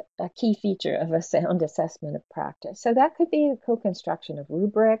is a key feature of a sound assessment of practice. So that could be the co-construction of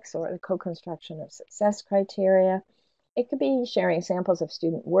rubrics or the co-construction of success criteria. It could be sharing samples of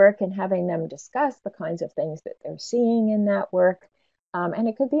student work and having them discuss the kinds of things that they're seeing in that work. And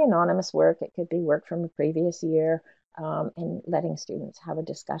it could be anonymous work. It could be work from a previous year and letting students have a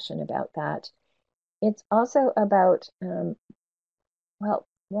discussion about that. It's also about, well,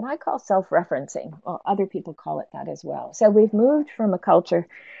 what I call self-referencing. Well, other people call it that as well. So we've moved from a culture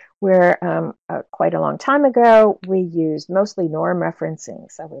where quite a long time ago, we used mostly norm referencing.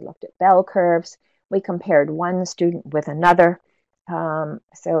 So we looked at bell curves. We compared one student with another.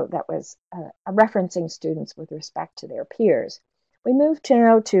 So that was referencing students with respect to their peers. We moved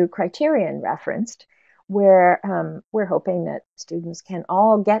now to criterion referenced, where we're hoping that students can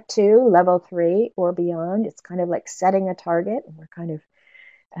all get to level 3 or beyond. It's kind of like setting a target, and we're kind of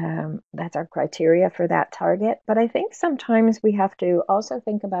that's our criteria for that target. But I think sometimes we have to also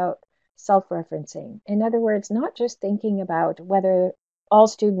think about self-referencing. In other words, not just thinking about whether all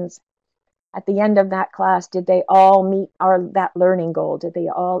students at the end of that class, did they all meet that learning goal? Did they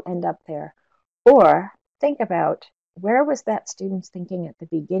all end up there? Or think about where was that student's thinking at the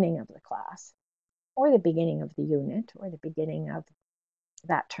beginning of the class, or the beginning of the unit, or the beginning of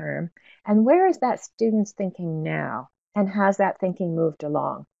that term, and where is that student's thinking now? And has that thinking moved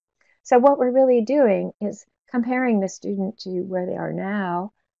along? So what we're really doing is comparing the student to where they are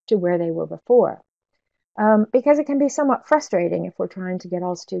now to where they were before. Because it can be somewhat frustrating if we're trying to get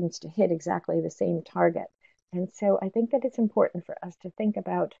all students to hit exactly the same target. And so I think that it's important for us to think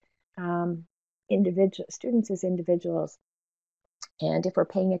about students as individuals. And if we're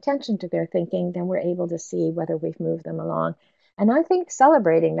paying attention to their thinking, then we're able to see whether we've moved them along. And I think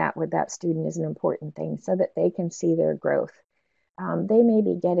celebrating that with that student is an important thing so that they can see their growth. They may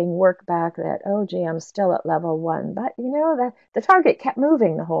be getting work back that, oh, gee, I'm still at level 1. But, you know, the target kept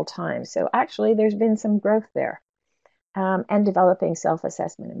moving the whole time. So actually, there's been some growth there and developing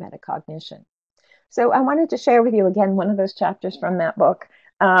self-assessment and metacognition. So I wanted to share with you, again, one of those chapters from that book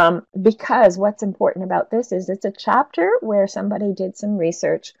because what's important about this is it's a chapter where somebody did some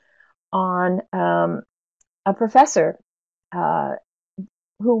research on a professor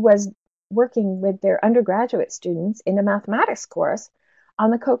who was working with their undergraduate students in a mathematics course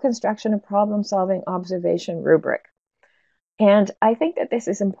on the co-construction of problem-solving observation rubric. And I think that this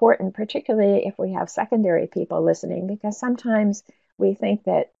is important, particularly if we have secondary people listening, because sometimes we think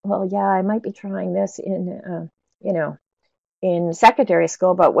that, well, yeah, I might be trying this you know, in secondary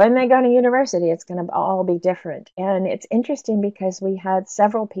school, but when they go to university, it's going to all be different. And it's interesting because we had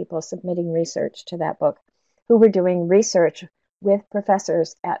several people submitting research to that book who were doing research with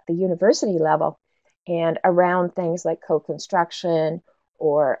professors at the university level and around things like co-construction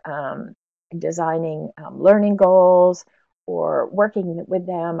or designing learning goals or working with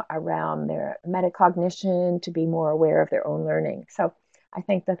them around their metacognition to be more aware of their own learning. So I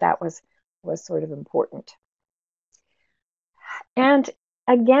think that that was sort of important. And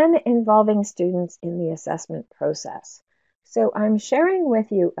again, involving students in the assessment process. So I'm sharing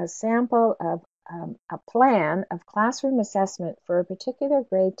with you a sample of a plan of classroom assessment for a particular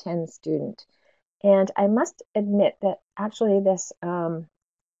grade 10 student. And I must admit that actually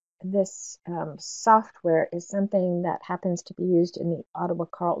this software is something that happens to be used in the Ottawa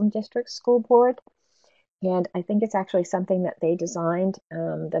Carleton District School Board. And I think it's actually something that they designed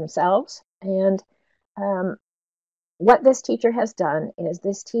themselves. And what this teacher has done is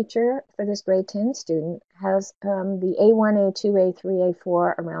this teacher for this grade 10 student has the A1, A2, A3,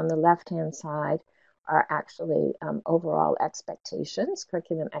 A4 around the left-hand side are actually overall expectations,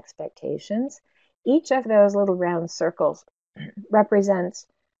 curriculum expectations. Each of those little round circles represents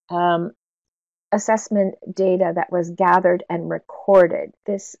assessment data that was gathered and recorded.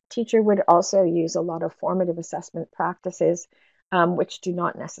 This teacher would also use a lot of formative assessment practices, which do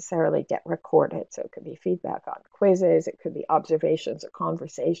not necessarily get recorded. So it could be feedback on quizzes, it could be observations or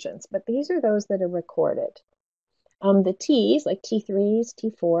conversations, but these are those that are recorded. The T's, like T3s,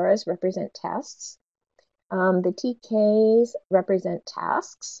 T4s, represent tests. The TKs represent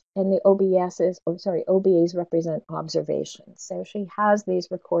tasks, and the OBAs represent observations. So she has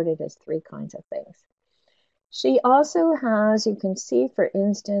these recorded as three kinds of things. She also has, you can see, for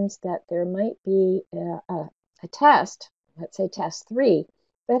instance, that there might be a test, let's say test 3,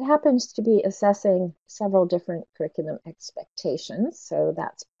 that happens to be assessing several different curriculum expectations. So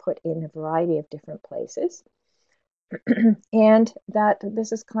that's put in a variety of different places. And that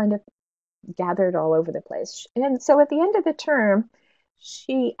this is kind of gathered all over the place. And so at the end of the term,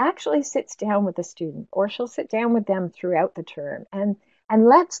 she actually sits down with the student, or she'll sit down with them throughout the term, and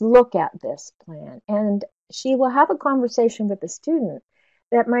let's look at this plan. And she will have a conversation with the student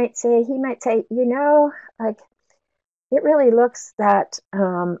that he might say, like, it really looks that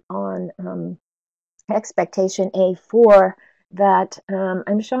on expectation A4 that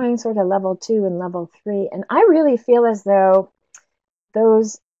I'm showing sort of level 2 and level 3, and I really feel as though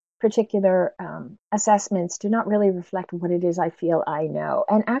those particular assessments do not really reflect what it is I feel I know.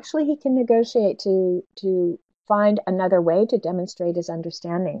 And actually, he can negotiate to find another way to demonstrate his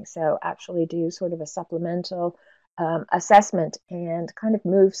understanding. So actually do sort of a supplemental assessment and kind of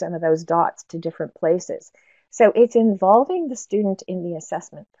move some of those dots to different places. So it's involving the student in the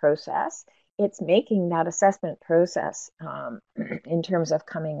assessment process. It's making that assessment process in terms of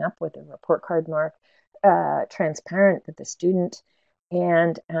coming up with a report card mark transparent with the student.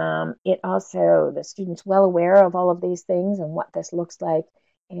 And it also, the student's well aware of all of these things and what this looks like.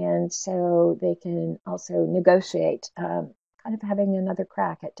 And so they can also negotiate, kind of having another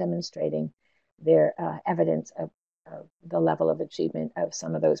crack at demonstrating their evidence of the level of achievement of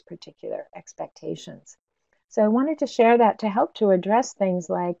some of those particular expectations. So I wanted to share that to help to address things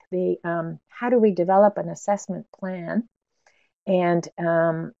like the how do we develop an assessment plan, and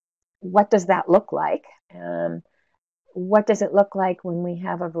what does that look like? What does it look like when we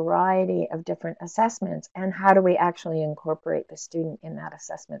have a variety of different assessments, and how do we actually incorporate the student in that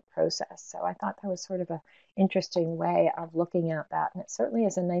assessment process? So I thought that was sort of an interesting way of looking at that, and it certainly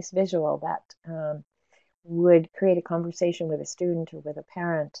is a nice visual that would create a conversation with a student or with a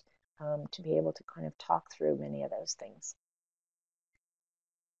parent to be able to kind of talk through many of those things.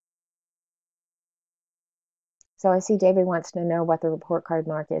 So I see David wants to know what the report card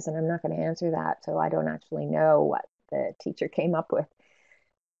mark is, and I'm not going to answer that, so I don't actually know what the teacher came up with,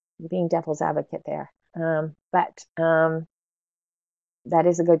 being devil's advocate there. But that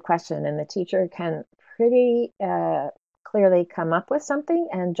is a good question, and the teacher can pretty clearly come up with something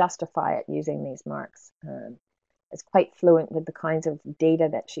and justify it using these marks. It's quite fluent with the kinds of data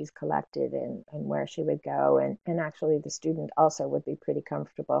that she's collected and where she would go, and actually the student also would be pretty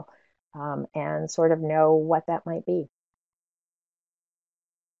comfortable and sort of know what that might be.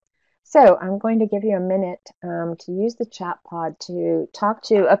 So I'm going to give you a minute to use the chat pod to talk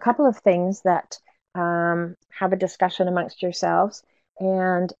to a couple of things that have a discussion amongst yourselves.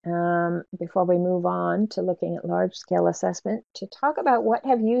 And before we move on to looking at large-scale assessment, to talk about what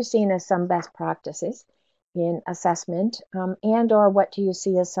have you seen as some best practices in assessment, and or what do you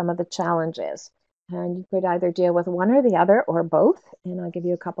see as some of the challenges? And you could either deal with one or the other or both, and I'll give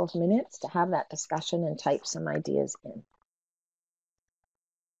you a couple of minutes to have that discussion and type some ideas in.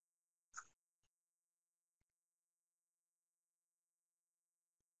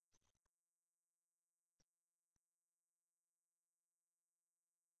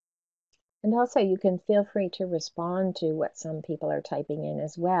 And also, you can feel free to respond to what some people are typing in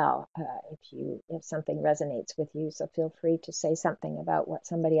as well, if something resonates with you. So feel free to say something about what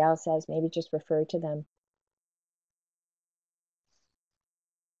somebody else says. Maybe just refer to them.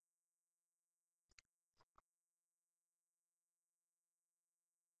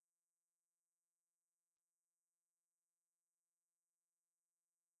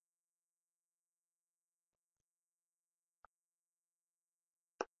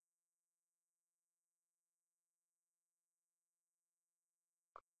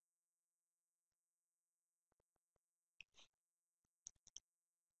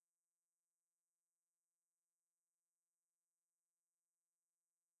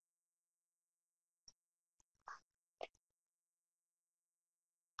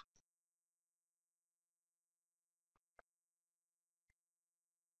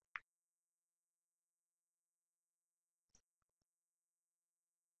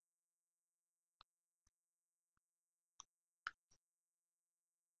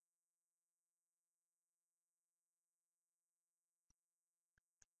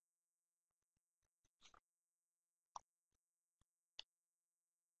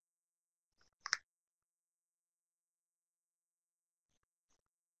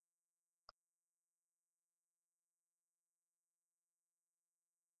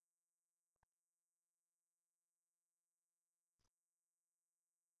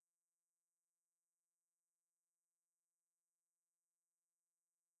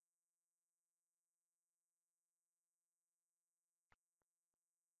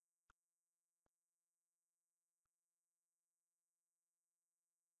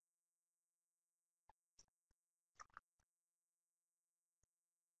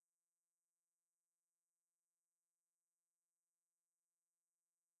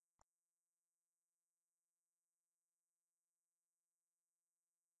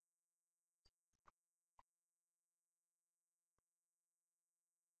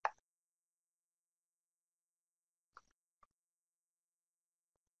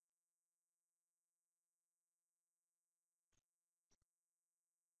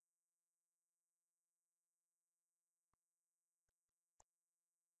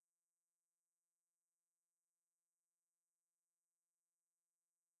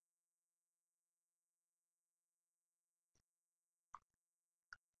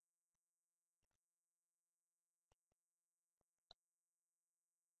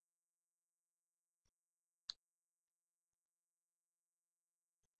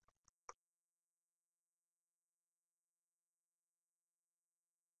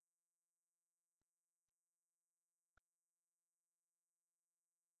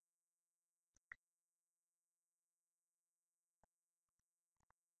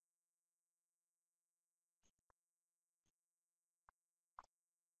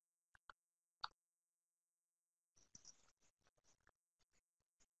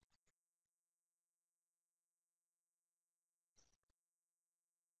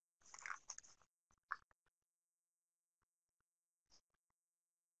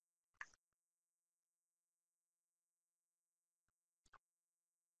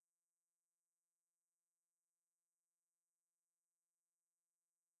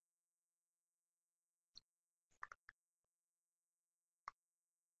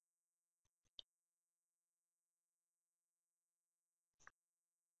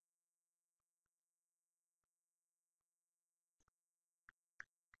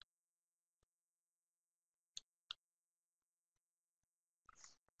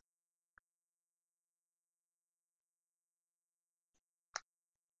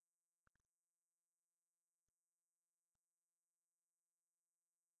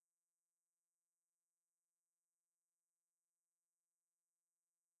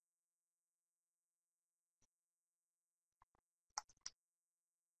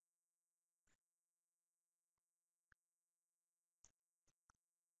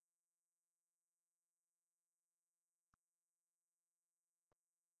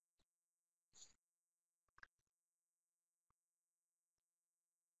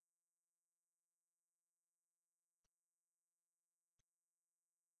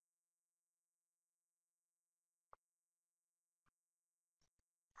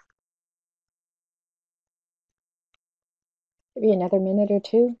 Maybe another minute or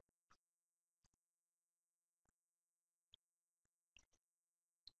two.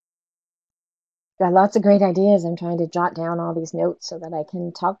 got lots of great ideas. I'm trying to jot down all these notes so that I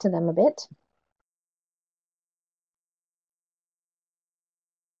can talk to them a bit.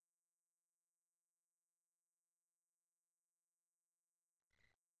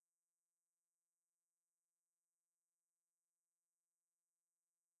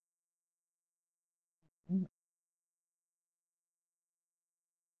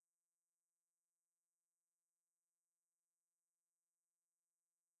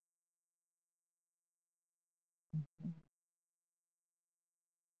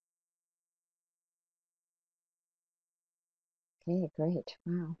 Okay, great.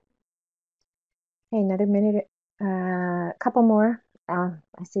 Wow. Okay, another minute, a couple more. I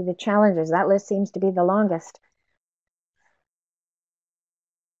see the challenges. That list seems to be the longest.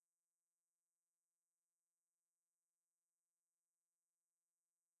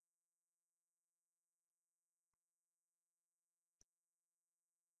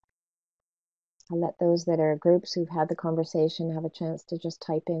 I'll let those that are groups who've had the conversation have a chance to just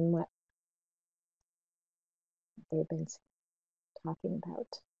type in what they've been talking about.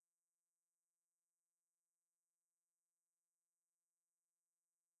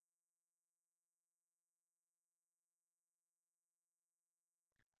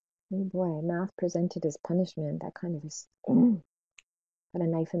 Oh boy, math presented as punishment. That kind of is got a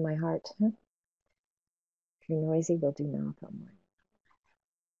knife in my heart. Huh? If you're noisy, we'll do math online.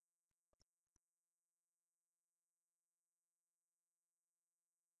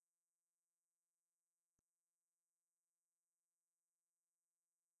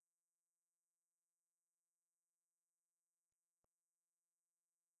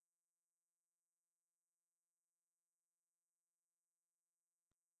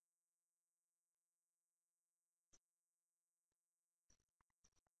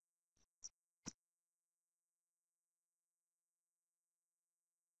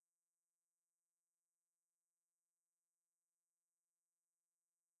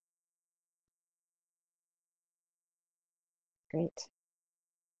 Great.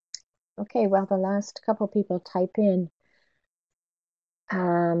 Okay, well, the last couple people type in.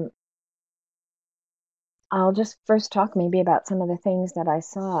 I'll just first talk maybe about some of the things that I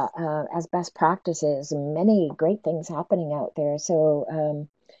saw as best practices. Many great things happening out there. So,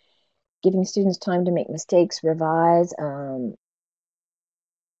 giving students time to make mistakes, revise, um,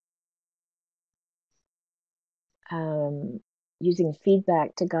 using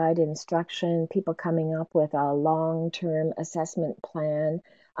feedback to guide instruction, people coming up with a long-term assessment plan,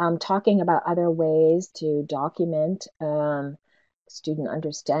 talking about other ways to document student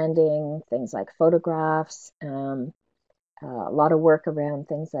understanding, things like photographs, a lot of work around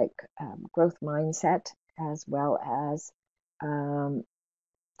things like growth mindset, as well as um,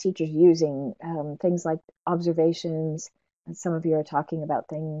 teachers using things like observations. And some of you are talking about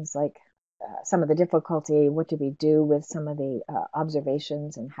things like some of the difficulty. What do we do with some of the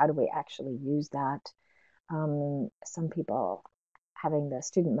observations, and how do we actually use that? Some people having the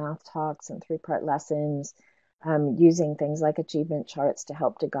student math talks and three-part lessons, using things like achievement charts to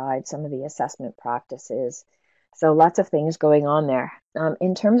help to guide some of the assessment practices. So lots of things going on there.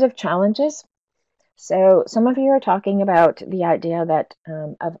 In terms of challenges, so some of you are talking about the idea that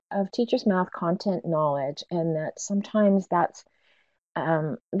of teachers' math content knowledge, and that sometimes that's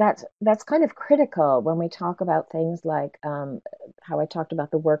kind of critical when we talk about things like how I talked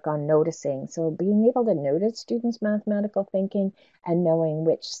about the work on noticing. So being able to notice students' mathematical thinking and knowing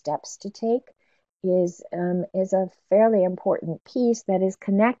which steps to take is a fairly important piece that is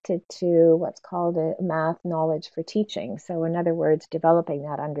connected to what's called a math knowledge for teaching. So in other words, developing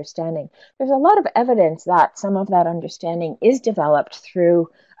that understanding. There's a lot of evidence that some of that understanding is developed through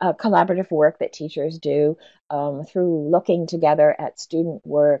collaborative work that teachers do, through looking together at student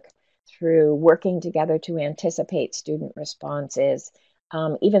work, through working together to anticipate student responses,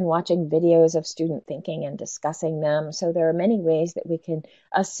 even watching videos of student thinking and discussing them. So there are many ways that we can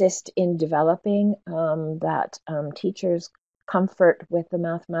assist in developing that teachers' comfort with the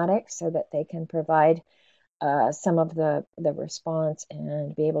mathematics so that they can provide some of the response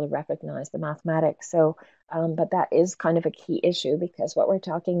and be able to recognize the mathematics. So, but that is kind of a key issue, because what we're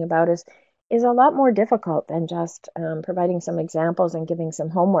talking about is a lot more difficult than just providing some examples and giving some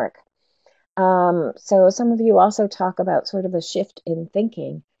homework. So some of you also talk about sort of a shift in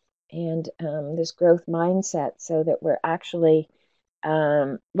thinking and this growth mindset, so that we're actually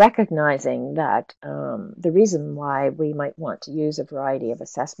recognizing that the reason why we might want to use a variety of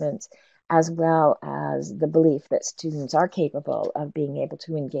assessments, as well as the belief that students are capable of being able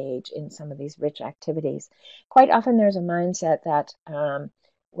to engage in some of these rich activities. Quite often there's a mindset that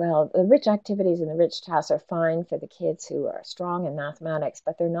Well, the rich activities and the rich tasks are fine for the kids who are strong in mathematics,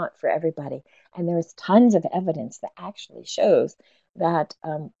 but they're not for everybody. And there's tons of evidence that actually shows that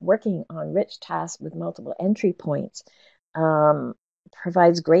working on rich tasks with multiple entry points um,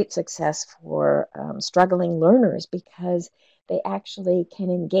 provides great success for struggling learners because they actually can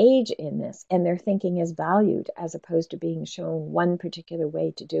engage in this and their thinking is valued as opposed to being shown one particular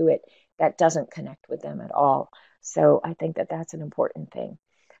way to do it that doesn't connect with them at all. So I think that that's an important thing.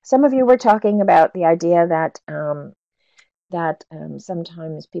 Some of you were talking about the idea that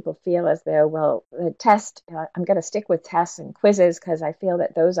sometimes people feel as though, well, the test, I'm going to stick with tests and quizzes because I feel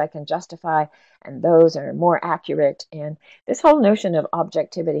that those I can justify and those are more accurate. And this whole notion of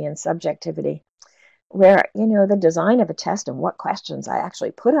objectivity and subjectivity, where, the design of a test and what questions I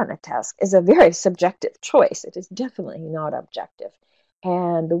actually put on a test is a very subjective choice. It is definitely not objective.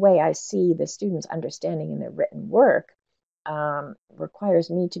 And the way I see the students' understanding in their written work requires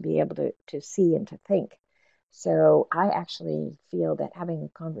me to be able to see and to think. So I actually feel that having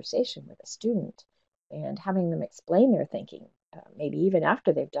a conversation with a student and having them explain their thinking, maybe even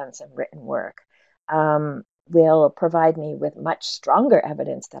after they've done some written work, will provide me with much stronger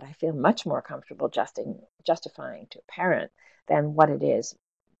evidence that I feel much more comfortable justifying to a parent than what it is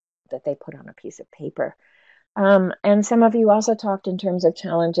that they put on a piece of paper. And some of you also talked in terms of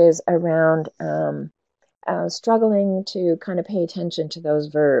challenges around struggling to kind of pay attention to those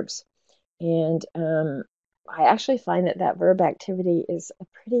verbs. And I actually find that verb activity is a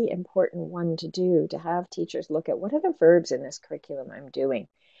pretty important one to do, to have teachers look at what are the verbs in this curriculum I'm doing.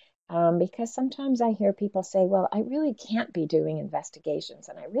 Because sometimes I hear people say, well, I really can't be doing investigations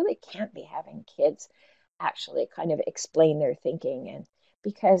and I really can't be having kids actually kind of explain their thinking. And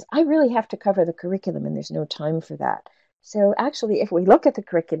because I really have to cover the curriculum and there's no time for that. So actually, if we look at the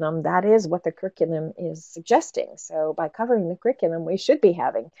curriculum, that is what the curriculum is suggesting. So by covering the curriculum, we should be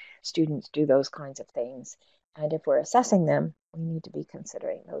having students do those kinds of things. And if we're assessing them, we need to be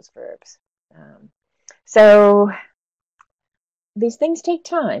considering those verbs. So these things take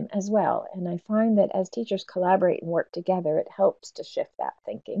time as well. And I find that as teachers collaborate and work together, it helps to shift that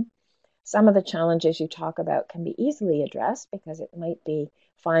thinking. Some of the challenges you talk about can be easily addressed because it might be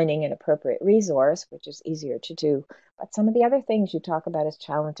finding an appropriate resource, which is easier to do. But some of the other things you talk about as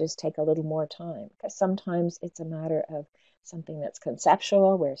challenges take a little more time because sometimes it's a matter of something that's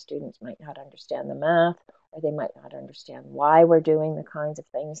conceptual where students might not understand the math or they might not understand why we're doing the kinds of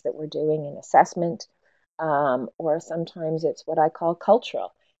things that we're doing in assessment. Or sometimes it's what I call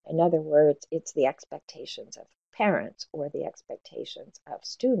cultural. In other words, it's the expectations of parents or the expectations of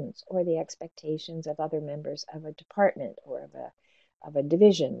students or the expectations of other members of a department or of a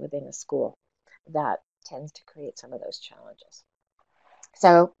division within a school that tends to create some of those challenges.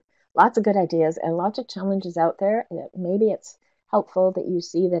 So lots of good ideas and lots of challenges out there. Maybe it's helpful that you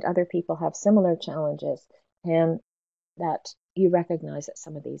see that other people have similar challenges and that you recognize that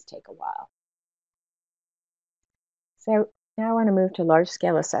some of these take a while. So now I want to move to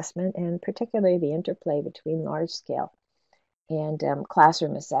large-scale assessment and particularly the interplay between large-scale and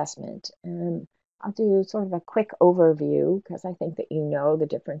classroom assessment. I'll do sort of a quick overview because I think that you know the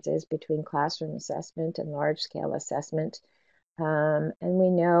differences between classroom assessment and large-scale assessment. And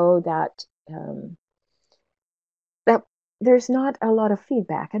we know that that there's not a lot of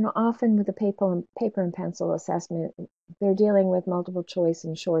feedback. And often with the paper and pencil assessment, they're dealing with multiple choice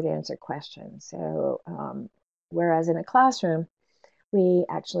and short answer questions. So whereas in a classroom, we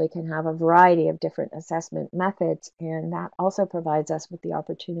actually can have a variety of different assessment methods, and that also provides us with the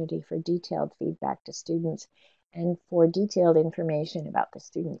opportunity for detailed feedback to students and for detailed information about the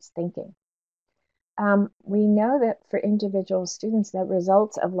students' thinking. We know that for individual students, that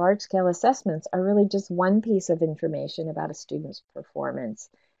results of large-scale assessments are really just one piece of information about a student's performance.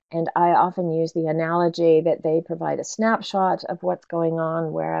 And I often use the analogy that they provide a snapshot of what's going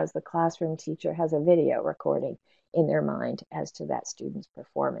on, whereas the classroom teacher has a video recording in their mind as to that student's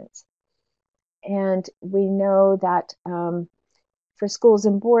performance. And we know that for schools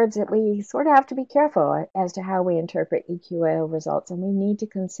and boards that we sort of have to be careful as to how we interpret EQAO results, and we need to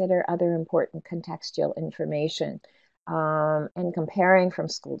consider other important contextual information. And comparing from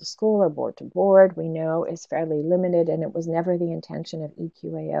school to school or board to board, we know is fairly limited, and it was never the intention of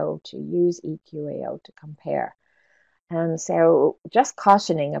EQAO to use EQAO to compare. And so just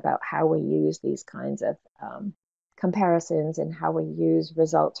cautioning about how we use these kinds of comparisons and how we use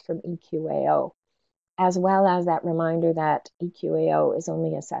results from EQAO, as well as that reminder that EQAO is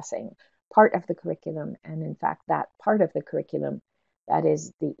only assessing part of the curriculum, and in fact, that part of the curriculum that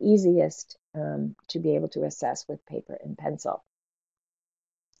is the easiest to be able to assess with paper and pencil.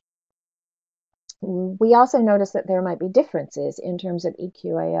 We also noticed that there might be differences in terms of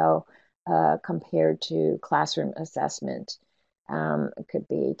EQAO compared to classroom assessment. It could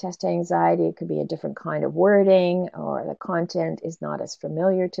be test anxiety, it could be a different kind of wording, or the content is not as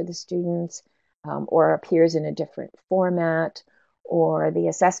familiar to the students, or appears in a different format, or the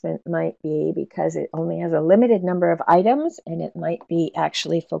assessment might be because it only has a limited number of items, and it might be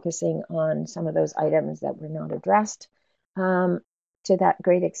actually focusing on some of those items that were not addressed to that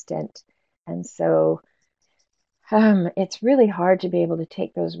great extent. And so it's really hard to be able to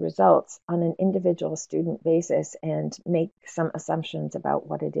take those results on an individual student basis and make some assumptions about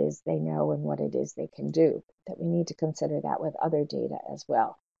what it is they know and what it is they can do, that we need to consider that with other data as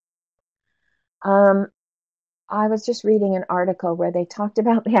well. I was just reading an article where they talked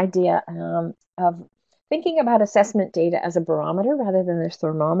about the idea of thinking about assessment data as a barometer rather than a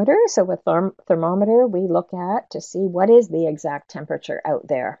thermometer. So with thermometer, we look at to see what is the exact temperature out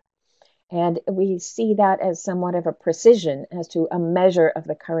there. And we see that as somewhat of a precision as to a measure of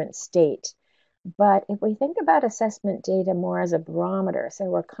the current state. But if we think about assessment data more as a barometer, so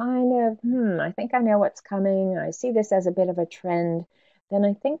we're kind of, I think I know what's coming, I see this as a bit of a trend, then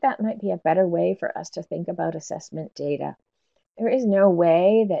I think that might be a better way for us to think about assessment data. There is no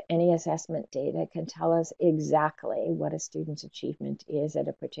way that any assessment data can tell us exactly what a student's achievement is at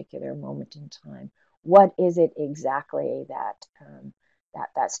a particular moment in time. What is it exactly that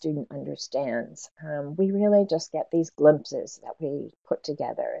that student understands? We really just get these glimpses that we put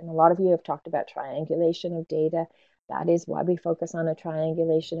together. And a lot of you have talked about triangulation of data. That is why we focus on a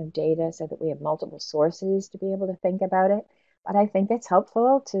triangulation of data, so that we have multiple sources to be able to think about it. But I think it's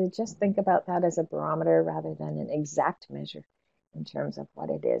helpful to just think about that as a barometer rather than an exact measure in terms of what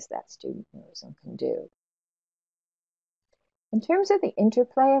it is that student knows and can do. In terms of the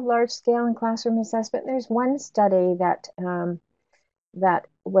interplay of large-scale and classroom assessment, there's one study that that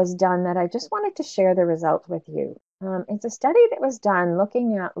was done that I just wanted to share the results with you. It's a study that was done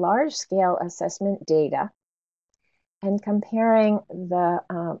looking at large-scale assessment data and comparing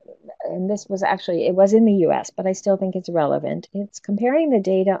and this was actually, it was in the US, but I still think it's relevant. It's comparing the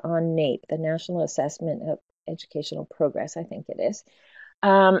data on NAEP, the National Assessment of Educational Progress, I think it is.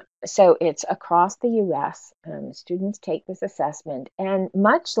 So it's across the US. Students take this assessment, and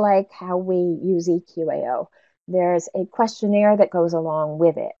much like how we use EQAO, there's a questionnaire that goes along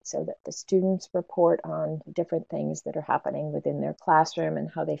with it so that the students report on different things that are happening within their classroom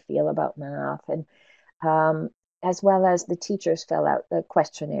and how they feel about math, and as well as the teachers fill out the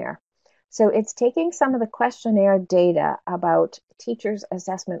questionnaire. So it's taking some of the questionnaire data about teachers'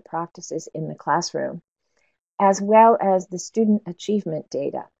 assessment practices in the classroom, as well as the student achievement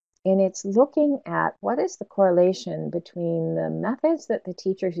data. And it's looking at what is the correlation between the methods that the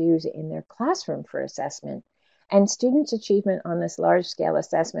teachers use in their classroom for assessment and students' achievement on this large-scale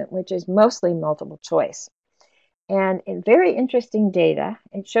assessment, which is mostly multiple choice. And very interesting data.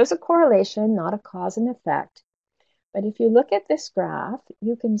 It shows a correlation, not a cause and effect. But if you look at this graph,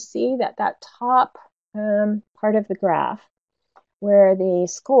 you can see that that top part of the graph, where the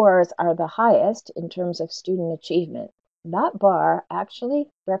scores are the highest in terms of student achievement, that bar actually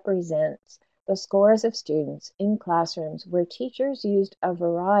represents the scores of students in classrooms where teachers used a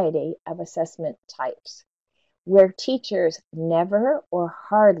variety of assessment types, where teachers never or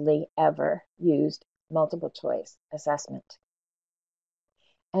hardly ever used multiple choice assessment.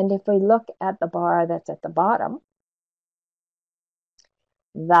 And if we look at the bar that's at the bottom,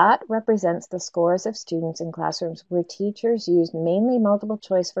 that represents the scores of students in classrooms where teachers used mainly multiple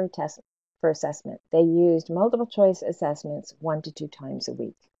choice for assessment. They used multiple choice assessments 1 to 2 times a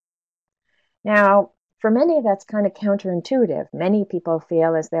week. Now, for many, that's kind of counterintuitive. Many people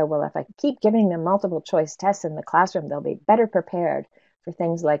feel as though, well, if I keep giving them multiple choice tests in the classroom, they'll be better prepared for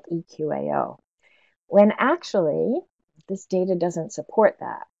things like EQAO. When actually, this data doesn't support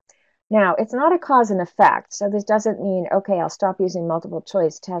that. Now, it's not a cause and effect, so this doesn't mean, okay, I'll stop using multiple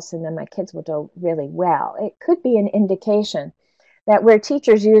choice tests and then my kids will do really well. It could be an indication that where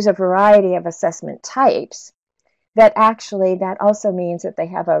teachers use a variety of assessment types, that actually that also means that they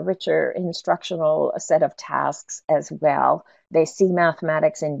have a richer instructional set of tasks as well. They see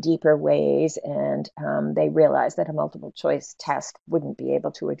mathematics in deeper ways, and they realize that a multiple choice test wouldn't be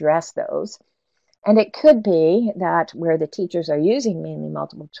able to address those. And it could be that where the teachers are using mainly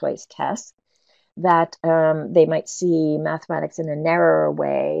multiple choice tests, that they might see mathematics in a narrower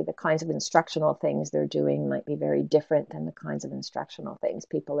way. The kinds of instructional things they're doing might be very different than the kinds of instructional things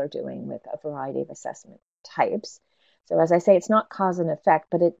people are doing with a variety of assessment types. So as I say, it's not cause and effect,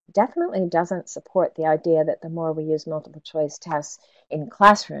 but it definitely doesn't support the idea that the more we use multiple choice tests in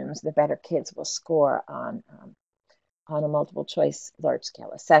classrooms, the better kids will score on on a multiple choice large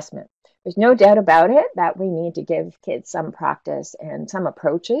scale assessment. There's no doubt about it that we need to give kids some practice and some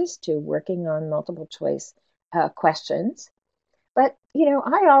approaches to working on multiple choice questions. But,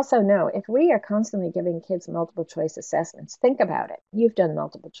 I also know if we are constantly giving kids multiple choice assessments, think about it. You've done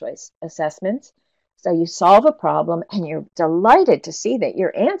multiple choice assessments. So you solve a problem and you're delighted to see that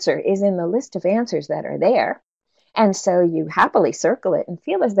your answer is in the list of answers that are there. And so you happily circle it and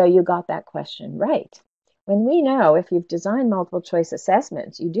feel as though you got that question right. When we know if you've designed multiple choice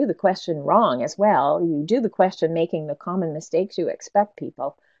assessments, you do the question wrong as well. You do the question making the common mistakes you expect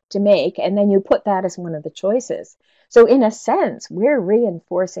people to make, and then you put that as one of the choices. So in a sense, we're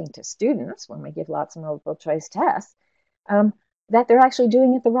reinforcing to students when we give lots of multiple choice tests that they're actually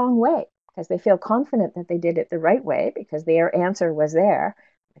doing it the wrong way because they feel confident that they did it the right way because their answer was there.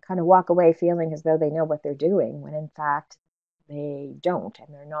 They kind of walk away feeling as though they know what they're doing when in fact they don't,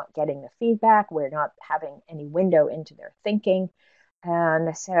 and they're not getting the feedback. We're not having any window into their thinking.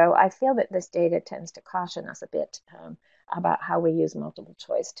 And so I feel that this data tends to caution us a bit about how we use multiple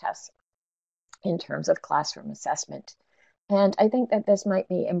choice tests in terms of classroom assessment. And I think that this might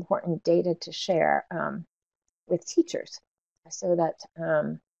be important data to share with teachers so that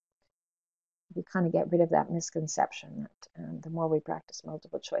we kind of get rid of that misconception that the more we practice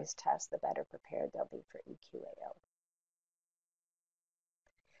multiple choice tests, the better prepared they'll be for EQAO.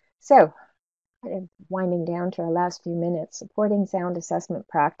 So, winding down to our last few minutes, supporting sound assessment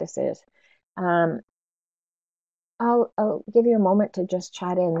practices. I'll give you a moment to just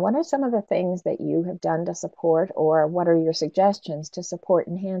chat in. What are some of the things that you have done to support, or what are your suggestions to support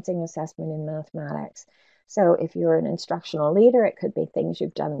enhancing assessment in mathematics? So if you're an instructional leader, it could be things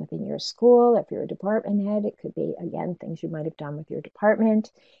you've done within your school. If you're a department head, it could be, again, things you might have done with your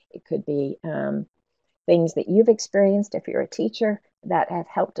department. It could be things that you've experienced if you're a teacher that have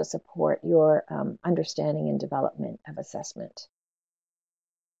helped to support your understanding and development of assessment.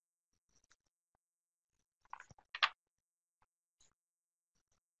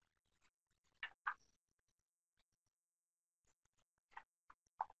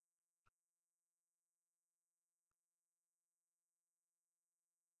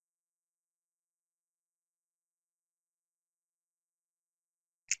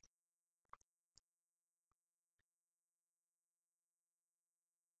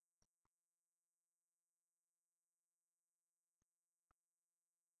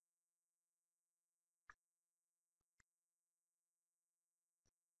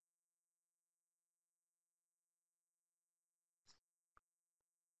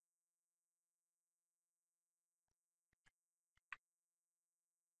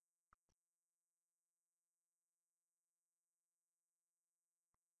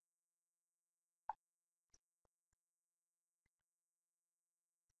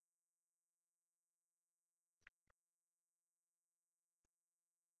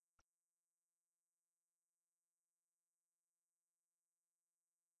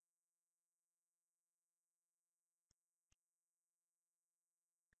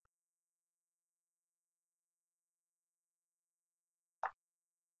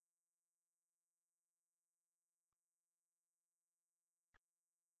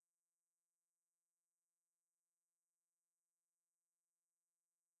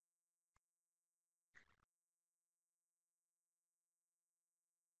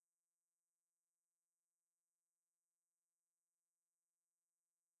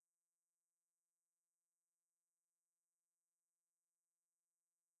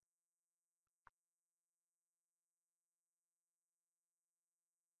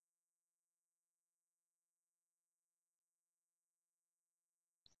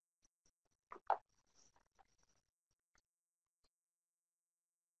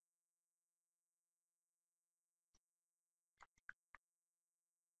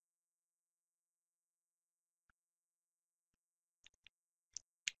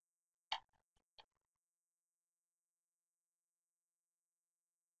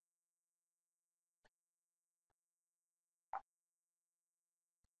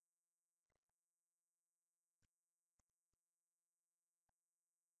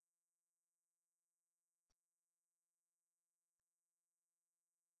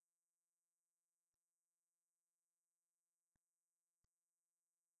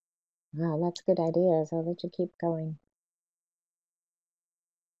 Wow, that's good ideas. I'll let you keep going.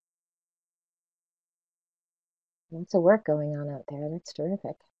 Lots of work going on out there. That's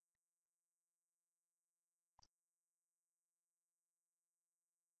terrific.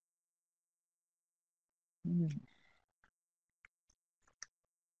 Mm.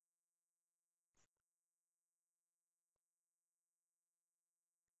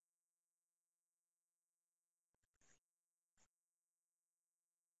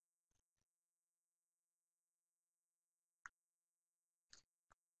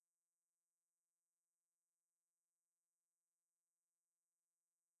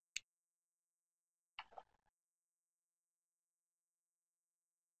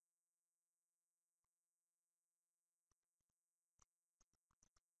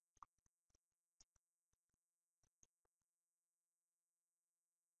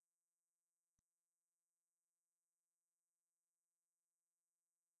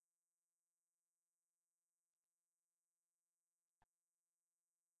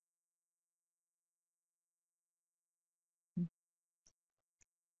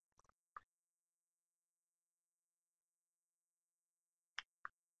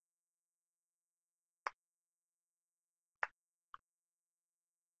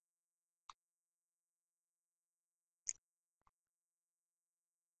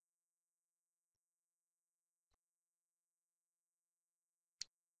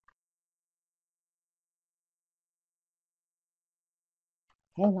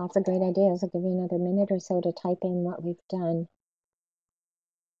 Okay, lots of great ideas. I'll give you another minute or so to type in what we've done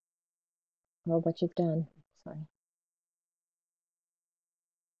or what you've done. Sorry.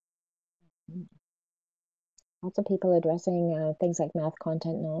 Lots of people addressing things like math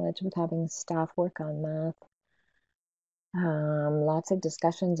content knowledge with having staff work on math. Lots of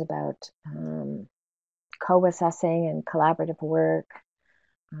discussions about co-assessing and collaborative work.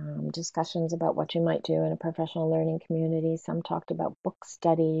 Discussions about what you might do in a professional learning community. Some talked about book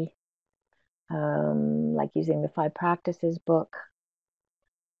study, like using the 5 Practices book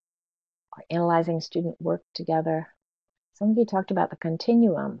or analyzing student work together. Some of you talked about the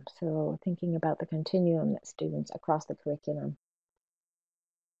continuum, so thinking about the continuum that students across the curriculum.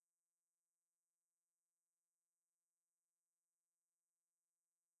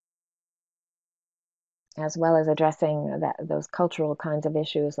 As well as addressing those cultural kinds of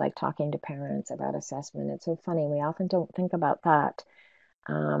issues like talking to parents about assessment. It's so funny, we often don't think about that,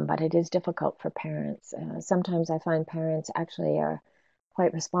 but it is difficult for parents. Sometimes I find parents actually are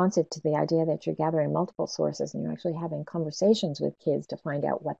quite responsive to the idea that you're gathering multiple sources and you're actually having conversations with kids to find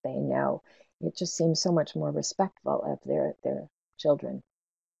out what they know. It just seems so much more respectful of their children.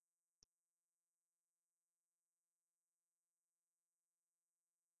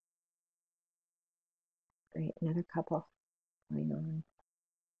 Great, another couple going on.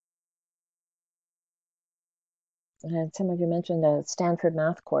 And some of you mentioned the Stanford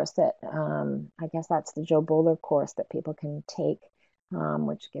math course that I guess that's the Joe Bowler course that people can take,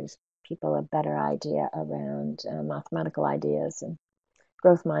 which gives people a better idea around mathematical ideas and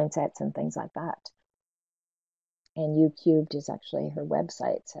growth mindsets and things like that. And U Cubed is actually her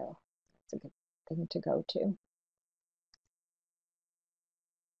website, so it's a good thing to go to.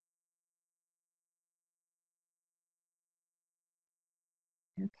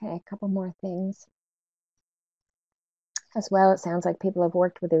 Okay, a couple more things. As well, it sounds like people have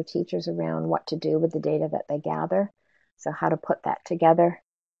worked with their teachers around what to do with the data that they gather. So how to put that together,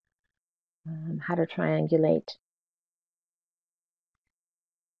 how to triangulate.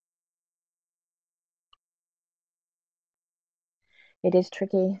 It is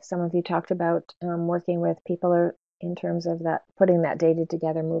tricky. Some of you talked about working with people or in terms of that, putting that data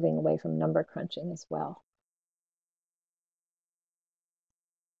together, moving away from number crunching as well.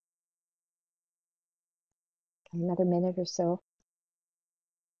 Okay, another minute or so.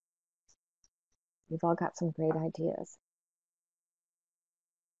 You've all got some great ideas.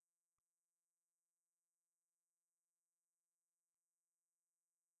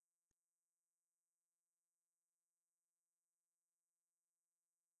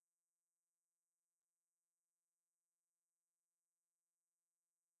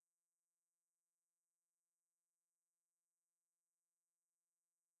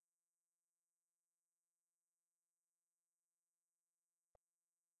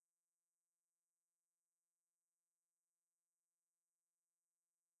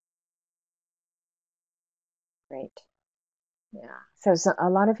 Great. Yeah. So a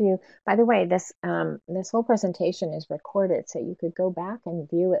lot of you, by the way, this whole presentation is recorded, so you could go back and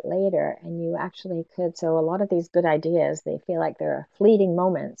view it later, and you actually could. So a lot of these good ideas, they feel like they're fleeting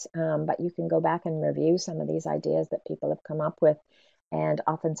moments, but you can go back and review some of these ideas that people have come up with, and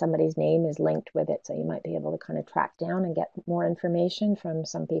often somebody's name is linked with it, so you might be able to kind of track down and get more information from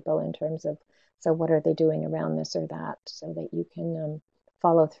some people in terms of, so what are they doing around this or that, so that you can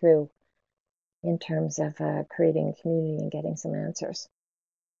follow through in terms of creating a community and getting some answers.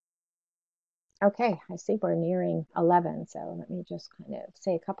 Okay, I see we're nearing 11, so let me just kind of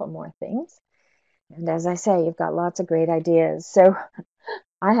say a couple more things. And as I say, you've got lots of great ideas. So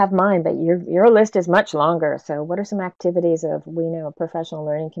I have mine, but your list is much longer. So what are some activities of, we know, professional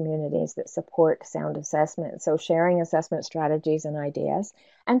learning communities that support sound assessment? So sharing assessment strategies and ideas.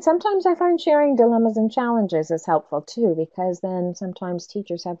 And sometimes I find sharing dilemmas and challenges is helpful too, because then sometimes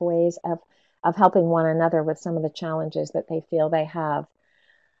teachers have ways of helping one another with some of the challenges that they feel they have.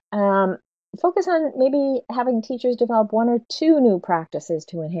 Um, Focus on maybe having teachers develop 1 or 2 new practices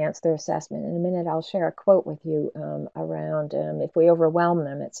to enhance their assessment. In a minute, I'll share a quote with you around if we overwhelm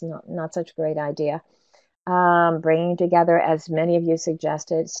them, it's not such a great idea. Bringing together, as many of you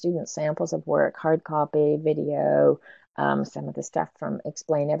suggested, student samples of work, hard copy, video, some of the stuff from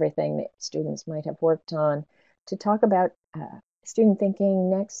Explain Everything that students might have worked on, to talk about student thinking,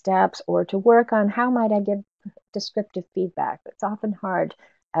 next steps, or to work on how might I give descriptive feedback. It's often hard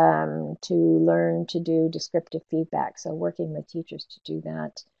to learn to do descriptive feedback, so working with teachers to do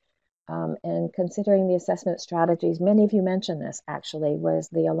that. And considering the assessment strategies, many of you mentioned this actually, was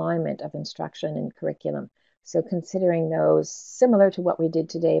the alignment of instruction and curriculum. So considering those similar to what we did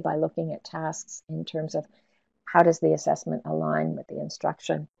today by looking at tasks in terms of how does the assessment align with the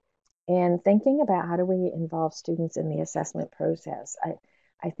instruction? And thinking about how do we involve students in the assessment process.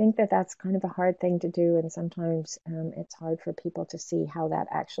 I think that that's kind of a hard thing to do, and sometimes it's hard for people to see how that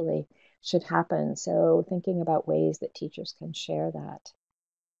actually should happen. So thinking about ways that teachers can share that.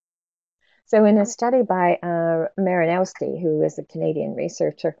 So in a study by Marinowski, who is a Canadian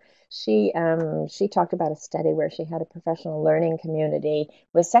researcher, she talked about a study where she had a professional learning community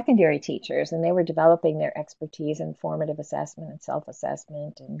with secondary teachers, and they were developing their expertise in formative assessment and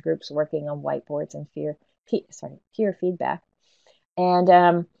self-assessment, and groups working on whiteboards and peer feedback. And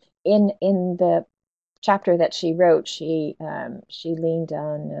in the chapter that she wrote, she leaned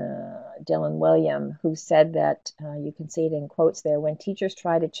on Dylan William, who said that you can see it in quotes there. When teachers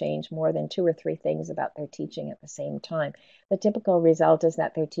try to change more than 2 or 3 things about their teaching at the same time, the typical result is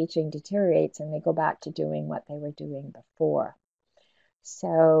that their teaching deteriorates and they go back to doing what they were doing before.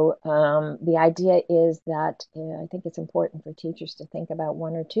 So the idea is that I think it's important for teachers to think about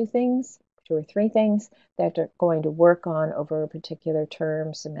 1 or 2 things, 2 or 3 things that they're going to work on over a particular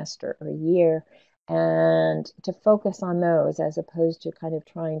term, semester, or year, and to focus on those as opposed to kind of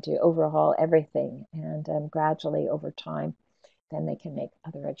trying to overhaul everything. And gradually over time, then they can make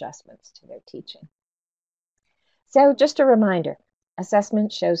other adjustments to their teaching. So just a reminder,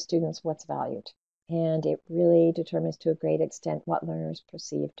 assessment shows students what's valued, and it really determines to a great extent what learners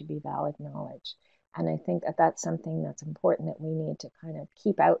perceive to be valid knowledge. And I think that that's something that's important that we need to kind of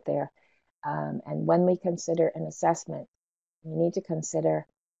keep out there. And when we consider an assessment, we need to consider,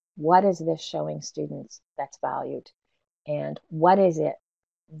 what is this showing students that's valued? And what is it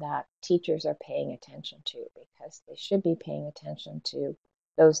that teachers are paying attention to? Because they should be paying attention to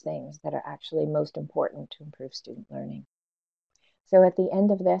those things that are actually most important to improve student learning. So at the end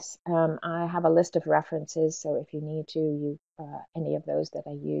of this, I have a list of references. So if you need to, any of those that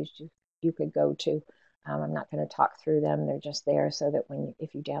I used, you could go to. I'm not going to talk through them. They're just there so that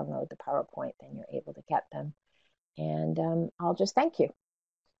if you download the PowerPoint, then you're able to get them. And I'll just thank you.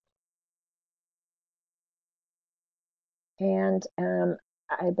 And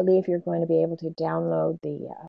I believe you're going to be able to download the